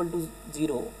Ng equal to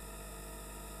 0,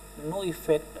 no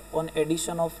effect on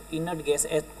addition of inert gas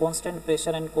at constant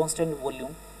pressure and constant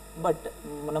volume, but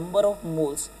number of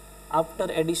moles after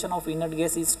addition of inert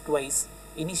gas is twice.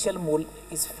 Initial mole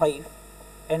is 5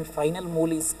 and final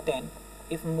mole is 10.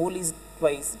 If mole is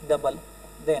twice double,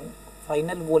 then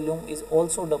final volume is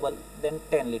also double, then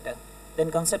 10 liter.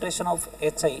 Then concentration of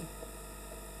HI,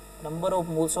 number of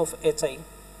moles of HI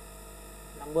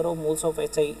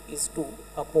is 2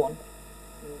 upon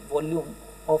volume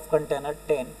of container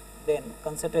 10, then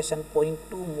concentration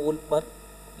 0.2 mole per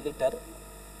liter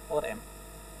or m.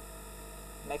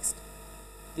 Next,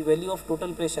 the value of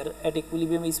total pressure at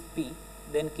equilibrium is P,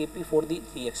 then Kp for the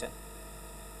reaction.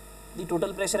 The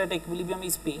total pressure at equilibrium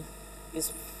is P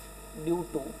is due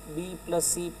to B plus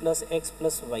C plus X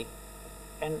plus Y,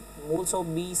 and moles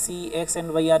of B, C, X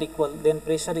and Y are equal, then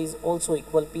pressure is also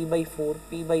equal, P by 4,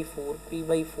 P by 4, P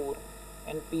by 4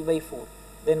 and P by 4.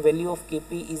 Then value of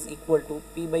Kp is equal to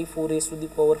P by 4 raised to the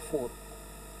power 4,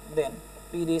 then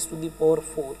P raised to the power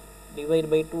 4 divided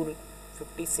by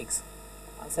 256.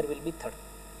 Answer will be third.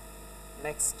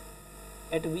 Next,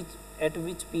 at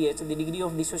which pH the degree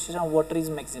of dissociation of water is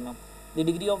maximum. The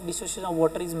degree of dissociation of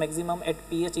water is maximum at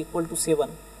pH equal to 7.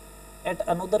 At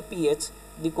another pH,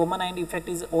 the common ion effect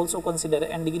is also considered,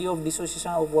 and degree of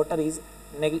dissociation of water is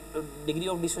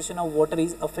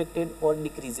affected or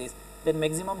decreases. Then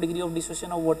maximum degree of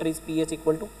dissociation of water is pH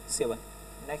equal to 7.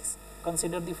 Next,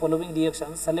 consider the following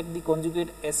reaction. Select the conjugate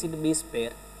acid-base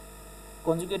pair.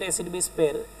 Conjugate acid-base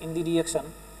pair in the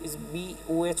reaction is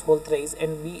BOH whole thrice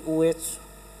and BOH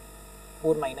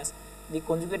 4 minus. The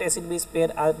conjugate acid-base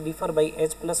pair are differ by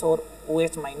H plus or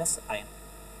OH minus ion.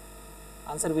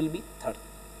 Answer will be third.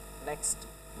 Next,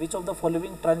 which of the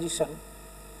following transition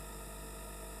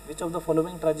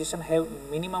have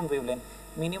minimum wavelength?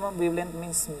 Minimum wavelength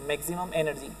means maximum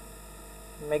energy.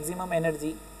 Maximum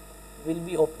energy will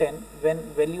be obtained when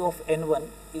value of N1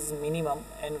 is minimum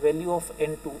and value of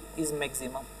N2 is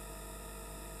maximum.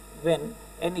 When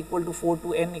N equal to 4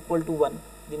 to N equal to 1,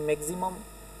 the maximum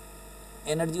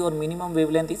energy or minimum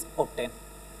wavelength is obtained.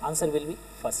 Answer will be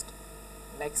first.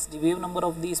 Next, the wave number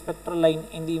of the spectral line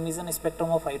in the emission spectrum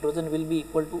of hydrogen will be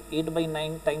equal to 8 by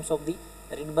 9 times of the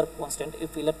Rydberg constant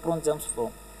if electron jumps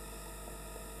from.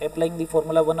 Applying the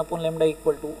formula 1 upon lambda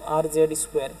equal to Rz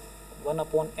square 1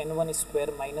 upon N1 square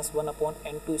minus 1 upon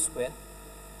N2 square.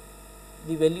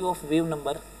 The value of wave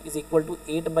number is equal to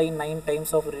 8 by 9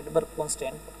 times of Rydberg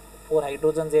constant for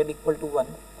hydrogen Z equal to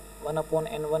 1 upon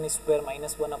N1 square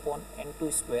minus 1 upon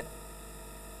N2 square.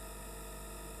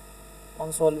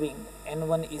 On solving,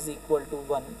 N1 is equal to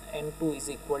 1, N2 is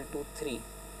equal to 3.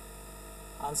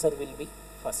 Answer will be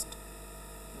first.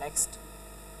 Next,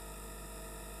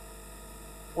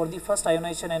 for the first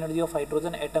ionization energy of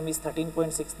hydrogen atom is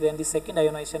 13.6, then the second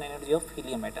ionization energy of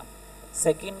helium atom.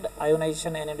 Second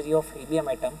ionization energy of helium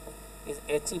atom is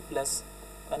He plus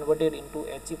converted into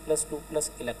He plus 2 plus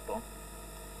electron.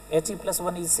 He plus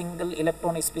 1 is single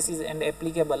electron species and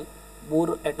applicable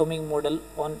Bohr atomic model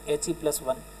on He plus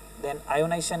 1. Then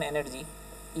ionization energy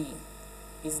E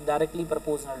is directly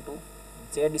proportional to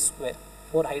Z square.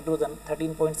 For hydrogen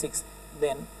 13.6,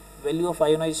 then value of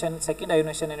ionization, second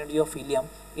ionization energy of helium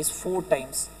is 4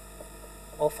 times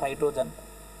of hydrogen,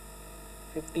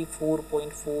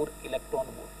 54.4 electron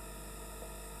volt.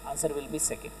 Answer will be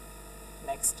second.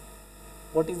 Next,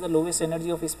 what is the lowest energy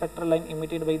of spectral line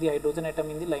emitted by the hydrogen atom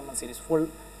in the Lyman series? For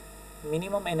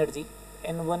minimum energy,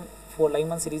 N1 for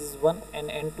Lyman series is 1 and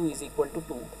N2 is equal to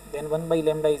 2. Then 1 by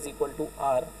lambda is equal to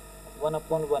R, 1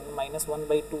 upon 1 minus 1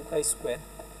 by 2 chi square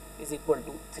is equal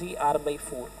to 3R by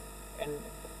 4, and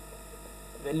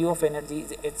value of energy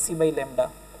is Hc by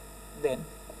lambda, then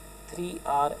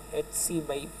 3R Hc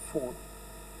by 4.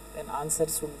 Then answer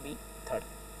should be third.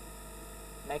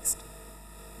 Next,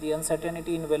 the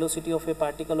uncertainty in velocity of a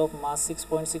particle of mass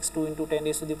 6.62 into 10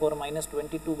 raised to the power minus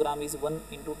 22 gram is 1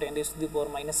 into 10 raised to the power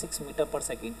minus 6 meter per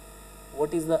second.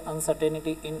 What is the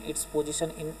uncertainty in its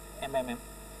position in mm?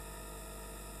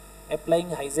 Applying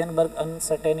Heisenberg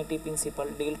uncertainty principle,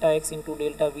 delta x into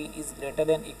delta v is greater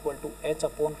than equal to h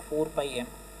upon 4 pi m.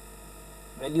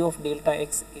 Value of delta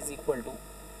x is equal to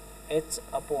h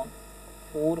upon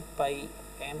 4 pi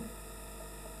m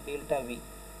delta v.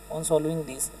 On solving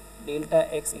this,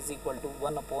 delta x is equal to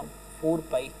 1 upon 4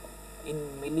 pi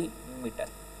in millimeter.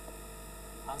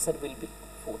 Answer will be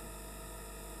 4.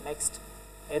 Next,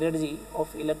 energy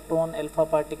of electron, alpha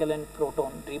particle and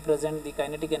proton represent the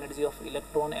kinetic energy of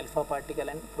electron, alpha particle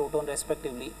and proton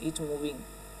respectively, each moving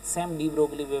same de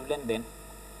Broglie wavelength. Then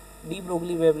de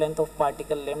Broglie wavelength of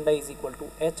particle lambda is equal to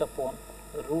h upon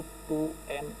root 2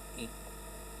 me.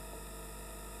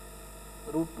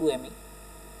 Root 2 me.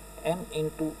 M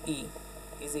into E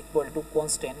is equal to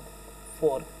constant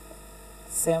for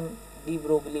same de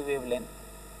Broglie wavelength.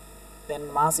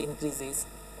 Then mass increases,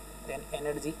 then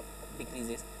energy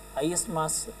decreases. Highest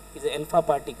mass is alpha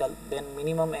particle, then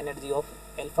minimum energy of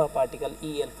alpha particle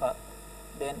E alpha,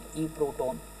 then E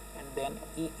proton, and then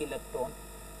E electron.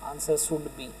 Answer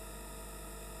should be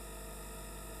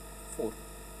 4.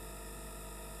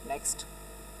 Next,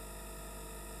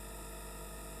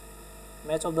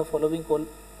 match of the following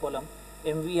column.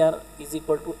 MVR is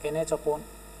equal to NH upon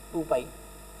 2 pi.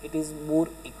 It is Bohr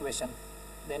equation.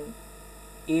 Then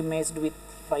A matched with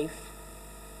 5.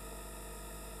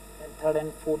 Then third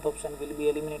and fourth option will be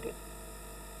eliminated.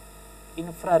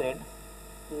 Infrared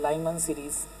Lyman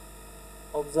series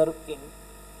observed in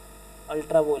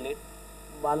ultraviolet,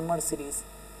 Balmer series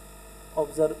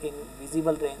observed in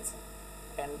visible range,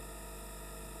 and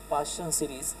Paschen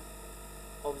series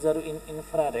observed in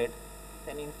infrared.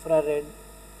 Then infrared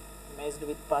matched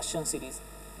with Paschen series,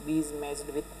 B is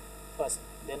matched with first,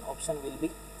 then option will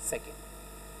be second.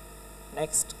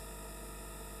 Next,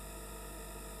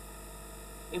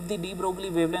 if the de Broglie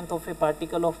wavelength of a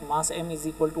particle of mass m is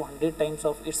equal to 100 times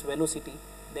of its velocity,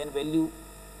 then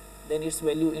its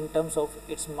value in terms of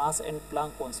its mass and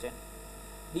Planck constant.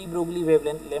 De Broglie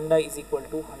wavelength lambda is equal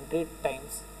to 100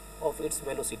 times of its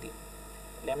velocity.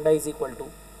 Lambda is equal to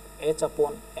h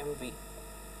upon mv.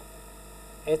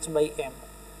 H by m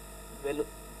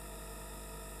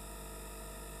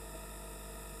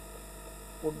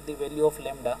put the value of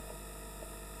lambda,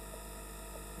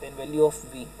 then value of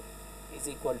v is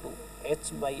equal to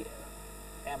h by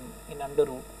m in under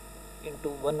root into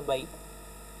 1 by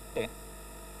 10.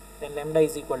 Then lambda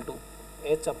is equal to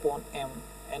h upon m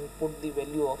and put the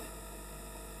value of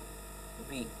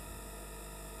v,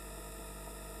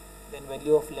 then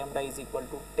value of lambda is equal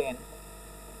to 10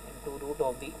 into root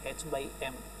of the h by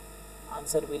m.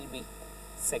 Answer will be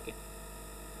second.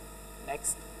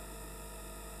 Next,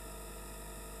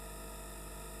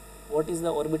 what is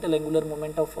the orbital angular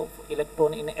momentum of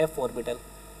electron in f orbital?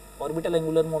 Orbital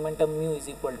angular momentum mu is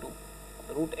equal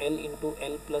to root L into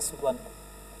L plus 1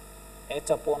 h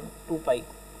upon 2 pi.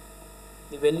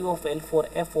 The value of L for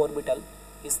f orbital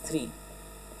is 3.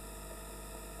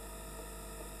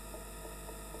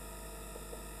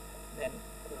 Then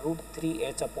root 3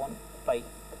 h upon pi.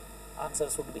 Answer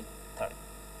should be third.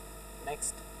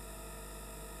 Next,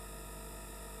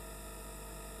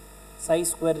 psi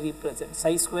square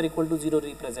equal to 0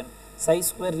 represent. Psi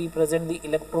square represent the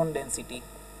electron density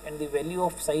and the value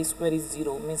of psi square is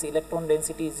 0, means electron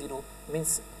density is 0,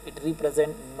 means it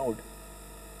represent node.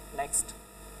 Next,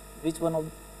 which one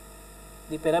of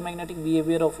the paramagnetic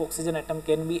behavior of oxygen atom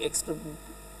can be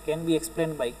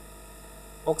explained by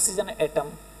oxygen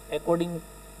atom according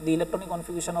the electronic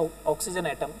configuration of oxygen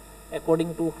atom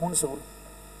according to Hund's rule,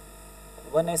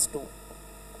 1s2,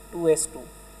 2s2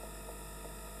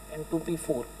 and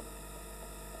 2p4.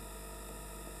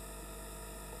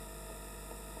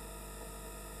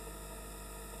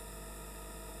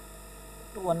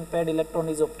 Two unpaired electron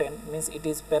is obtained, means it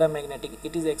is paramagnetic.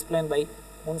 It is explained by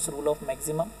Hund's rule of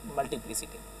maximum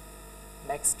multiplicity.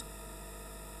 Next,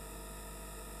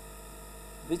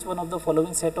 which one of the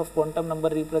following set of quantum number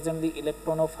represent the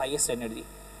electron of highest energy?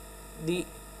 The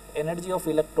energy of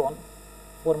electron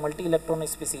for multi-electron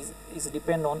species is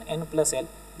depend on n plus L.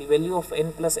 The value of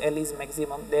n plus L is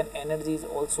maximum, then energy is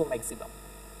also maximum.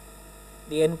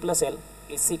 The n plus L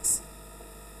is 6,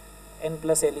 n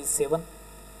plus L is 7,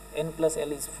 n plus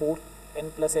L is 4,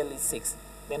 n plus L is 6.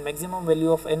 Then maximum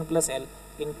value of n plus L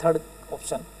in third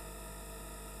option.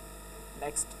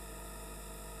 Next,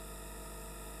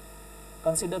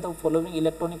 consider the following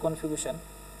electronic configuration.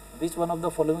 Which one of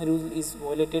the following rules is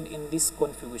violated in this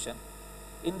configuration?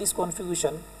 In this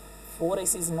configuration,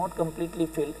 4s is not completely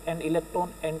filled and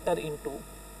electron enter into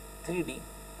 3d.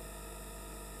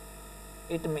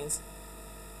 It means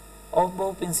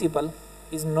above principle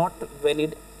is not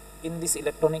valid in this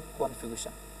electronic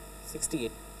configuration.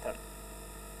 68 third.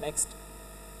 Next,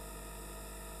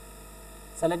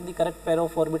 select the correct pair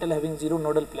of orbital having 0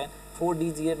 nodal plane.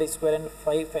 4d square and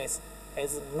 5s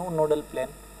has no nodal plane,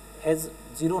 has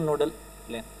 0 nodal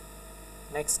plane.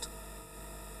 Next,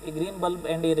 a green bulb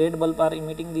and a red bulb are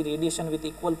emitting the radiation with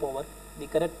equal power. The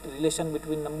correct relation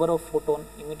between number of photon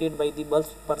emitted by the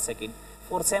bulbs per second.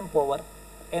 For same power,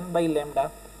 n by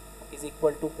lambda is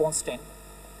equal to constant.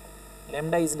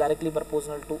 Lambda is directly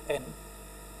proportional to n.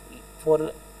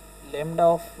 For lambda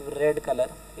of red color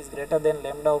is greater than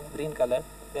lambda of green color,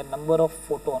 then number of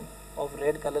photon of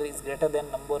red color is greater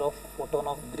than number of photon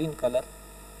of green color.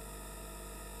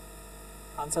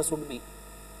 Answer should be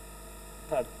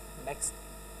third. Next,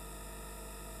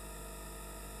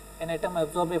 an atom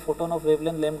absorbs a photon of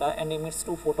wavelength lambda and emits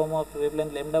 2 photons of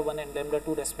wavelength lambda 1 and lambda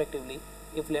 2 respectively.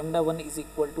 If lambda 1 is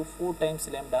equal to 4 times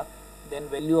lambda, then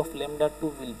value of lambda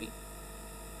 2 will be.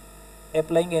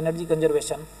 Applying energy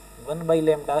conservation, 1 by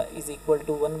lambda is equal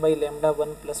to 1 by lambda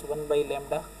 1 plus 1 by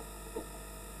lambda 2.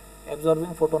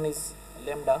 Absorbing photon is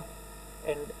lambda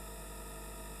and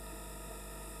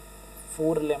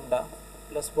 4 lambda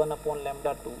plus 1 upon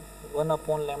lambda 2. 1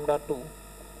 upon lambda 2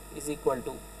 is equal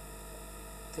to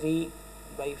 3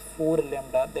 by 4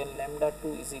 lambda, then lambda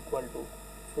 2 is equal to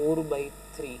 4 by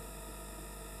 3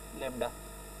 lambda.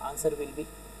 Answer will be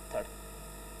third.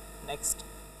 Next,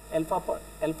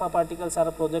 alpha particles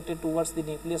are projected towards the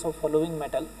nucleus of following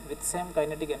metal with same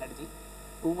kinetic energy,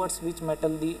 towards which metal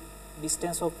the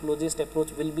distance of closest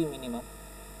approach will be minimum.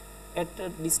 At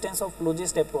distance of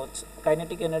closest approach,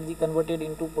 kinetic energy converted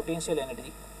into potential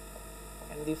energy,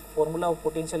 and the formula of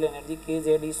potential energy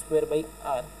Kz is square by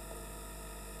R.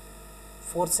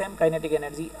 For same kinetic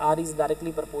energy, R is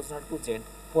directly proportional to Z.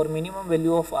 For minimum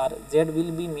value of R, Z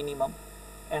will be minimum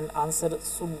and answer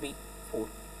should be 4.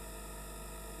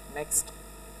 Next,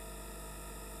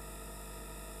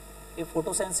 a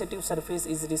photosensitive surface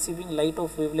is receiving light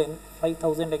of wavelength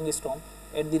 5000 angstrom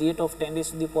at the rate of 10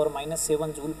 to the power minus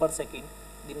 7 joule per second.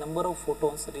 The number of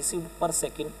photons received per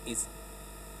second is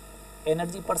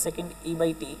energy per second E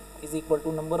by T is equal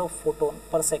to number of photon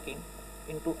per second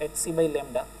into Hc by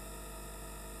lambda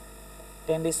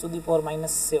 10 to the power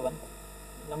minus 7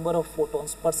 number of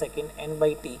photons per second N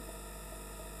by T.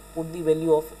 Put the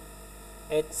value of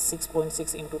H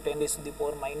 6.6 into 10 to the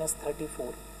power minus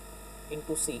 34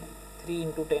 into C 3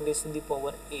 into 10 to the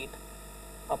power 8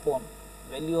 upon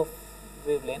value of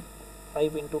wavelength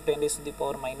 5 into 10 to the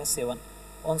power minus 7.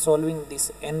 On solving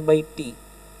this, N by T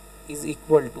is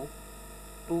equal to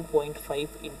 2.5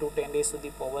 into 10 to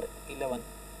the power 11.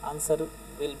 Answer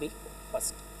will be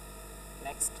first.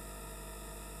 Next,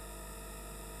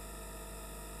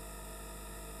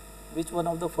 which one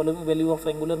of the following value of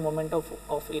angular momentum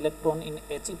of electron in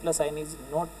He plus ion is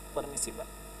not permissible?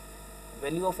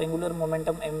 Value of angular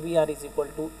momentum MVR is equal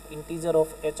to integer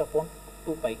of h upon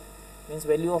 2 pi, means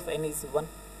value of n is 1,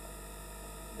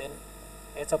 then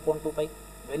h upon 2 pi.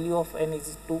 Value of n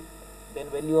is 2, then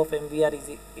value of MVR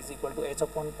is equal to h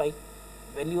upon pi.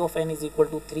 Value of n is equal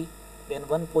to 3, then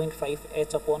 1.5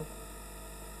 h upon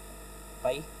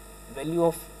pi. Value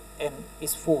of n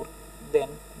is 4, then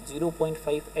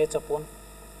 0.5 h upon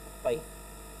pi.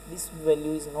 This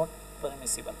value is not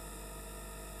permissible.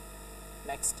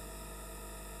 Next,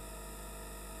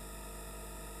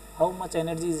 how much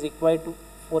energy is required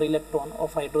for electron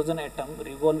of hydrogen atom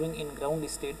revolving in ground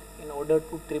state in order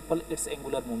to triple its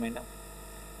angular momentum?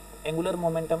 Angular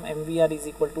momentum mvr is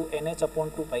equal to nh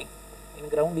upon 2 pi. In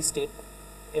ground state,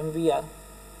 mvr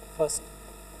first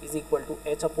is equal to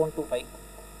h upon 2 pi.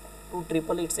 To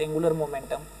triple its angular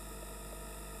momentum,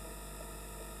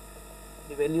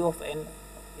 the value of n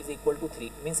is equal to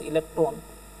 3, means electron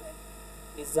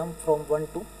is jumped from 1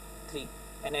 to 3,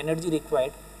 and energy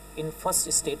required in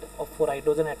first state of for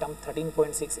hydrogen atom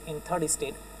 13.6, in third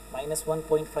state minus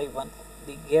 1.51.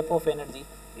 The gap of energy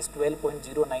is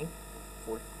 12.09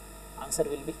 volt. Answer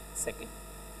will be second.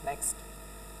 Next,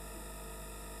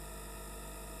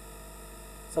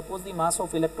 suppose the mass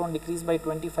of electron decrease by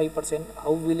 25%,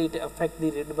 how will it affect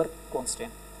the Rydberg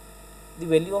constant? The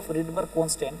value of Rydberg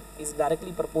constant is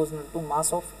directly proportional to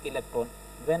mass of electron.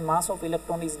 When mass of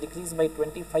electron is decreased by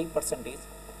 25%,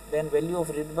 then value of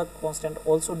Rydberg constant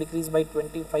also decreased by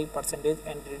 25%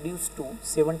 and reduced to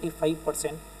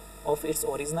 75% of its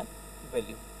original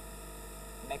value.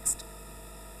 Next,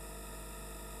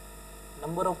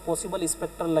 number of possible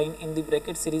spectral line in the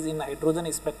bracket series in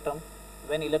hydrogen spectrum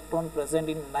when electron present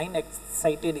in 9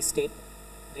 excited state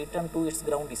return to its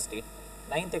ground state.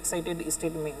 9th excited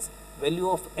state means value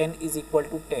of n is equal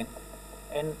to 10,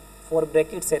 and for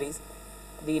bracket series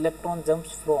the electron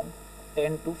jumps from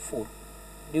 10 to 4.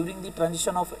 During the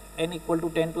transition of n equal to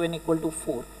 10 to n equal to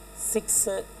 4, 6,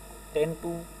 10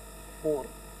 to 4,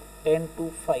 10 to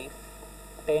 5,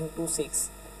 10 to 6,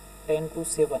 10 to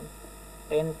 7,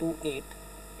 10 to 8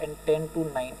 and 10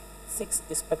 to 9, 6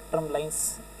 spectrum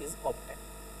lines is obtained,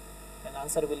 and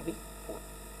answer will be 4.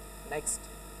 Next,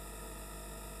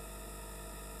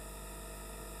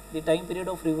 the time period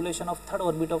of revolution of third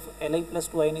orbit of Li plus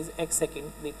 2 ion is x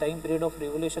second. The time period of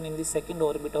revolution in the second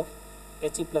orbit of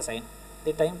He plus ion.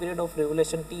 The time period of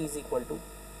revolution t is equal to,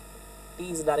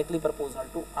 t is directly proportional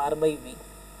to r by v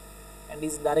and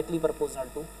is directly proportional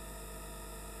to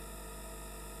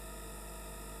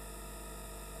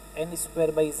n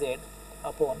square by z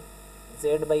upon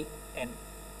z by n.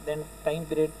 Then time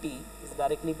period t is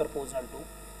directly proportional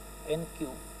to n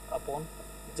cube upon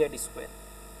z square.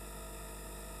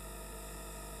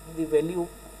 The value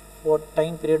for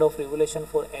time period of revolution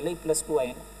for Li plus 2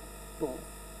 ion to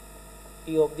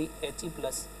T of the He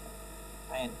plus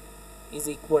ion is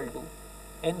equal to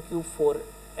n cube for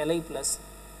Li plus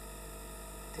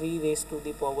 3 raised to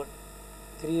the power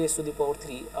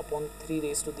 3 upon 3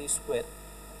 raised to the square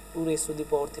 2 raised to the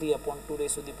power 3 upon 2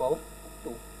 raised to the power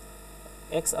 2.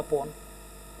 X upon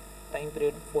time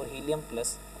period for helium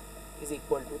plus is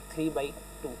equal to 3 by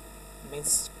 2,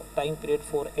 means time period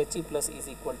for He plus is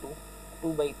equal to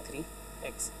 2 by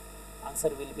 3x. Answer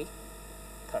will be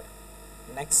third.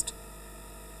 Next,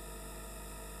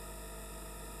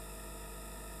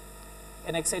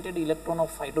 an excited electron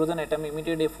of hydrogen atom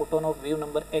emitted a photon of wave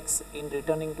number x in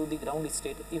returning to the ground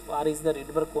state if r is the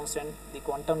Rydberg constant, the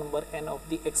quantum number n of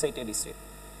the excited state.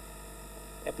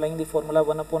 Applying the formula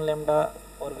 1 upon lambda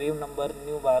or wave number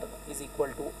nu bar is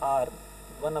equal to r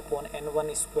 1 upon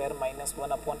n1 square minus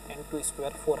 1 upon n2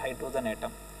 square for hydrogen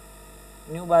atom.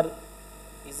 Nu bar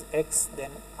is x, then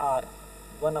r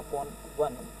 1 upon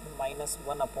 1 minus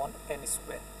 1 upon n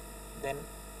square. Then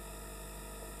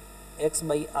x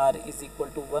by r is equal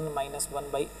to 1 minus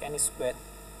 1 by n square.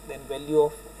 Then value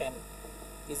of n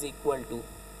is equal to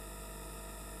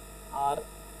r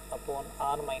upon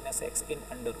r minus x in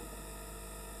under root.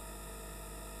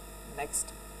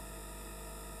 Next,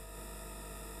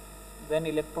 when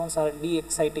electrons are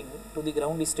de-exciting to the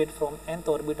ground state from nth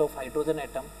orbit of hydrogen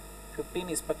atom,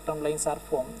 15 spectrum lines are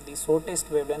formed. The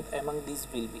shortest wavelength among these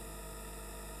will be.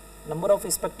 Number of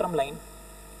spectrum line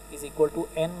is equal to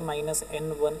n minus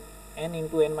n1, n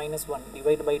into n minus 1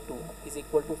 divided by 2 is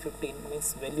equal to 15,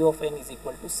 means value of n is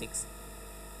equal to 6.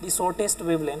 The shortest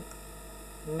wavelength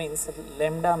means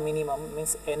lambda minimum,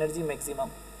 means energy maximum,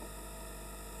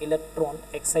 electron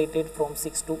excited from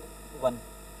 6 to 1.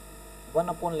 1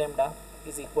 upon lambda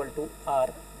is equal to r,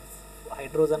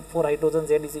 hydrogen, for hydrogen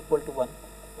z is equal to 1,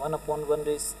 1 upon 1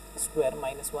 raised square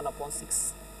minus 1 upon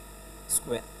 6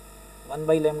 square. 1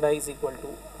 by lambda is equal to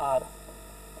r,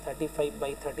 35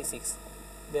 by 36.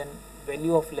 Then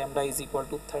value of lambda is equal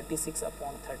to 36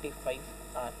 upon 35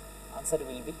 r. Answer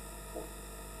will be 4.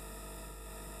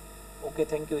 Okay,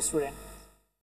 thank you student.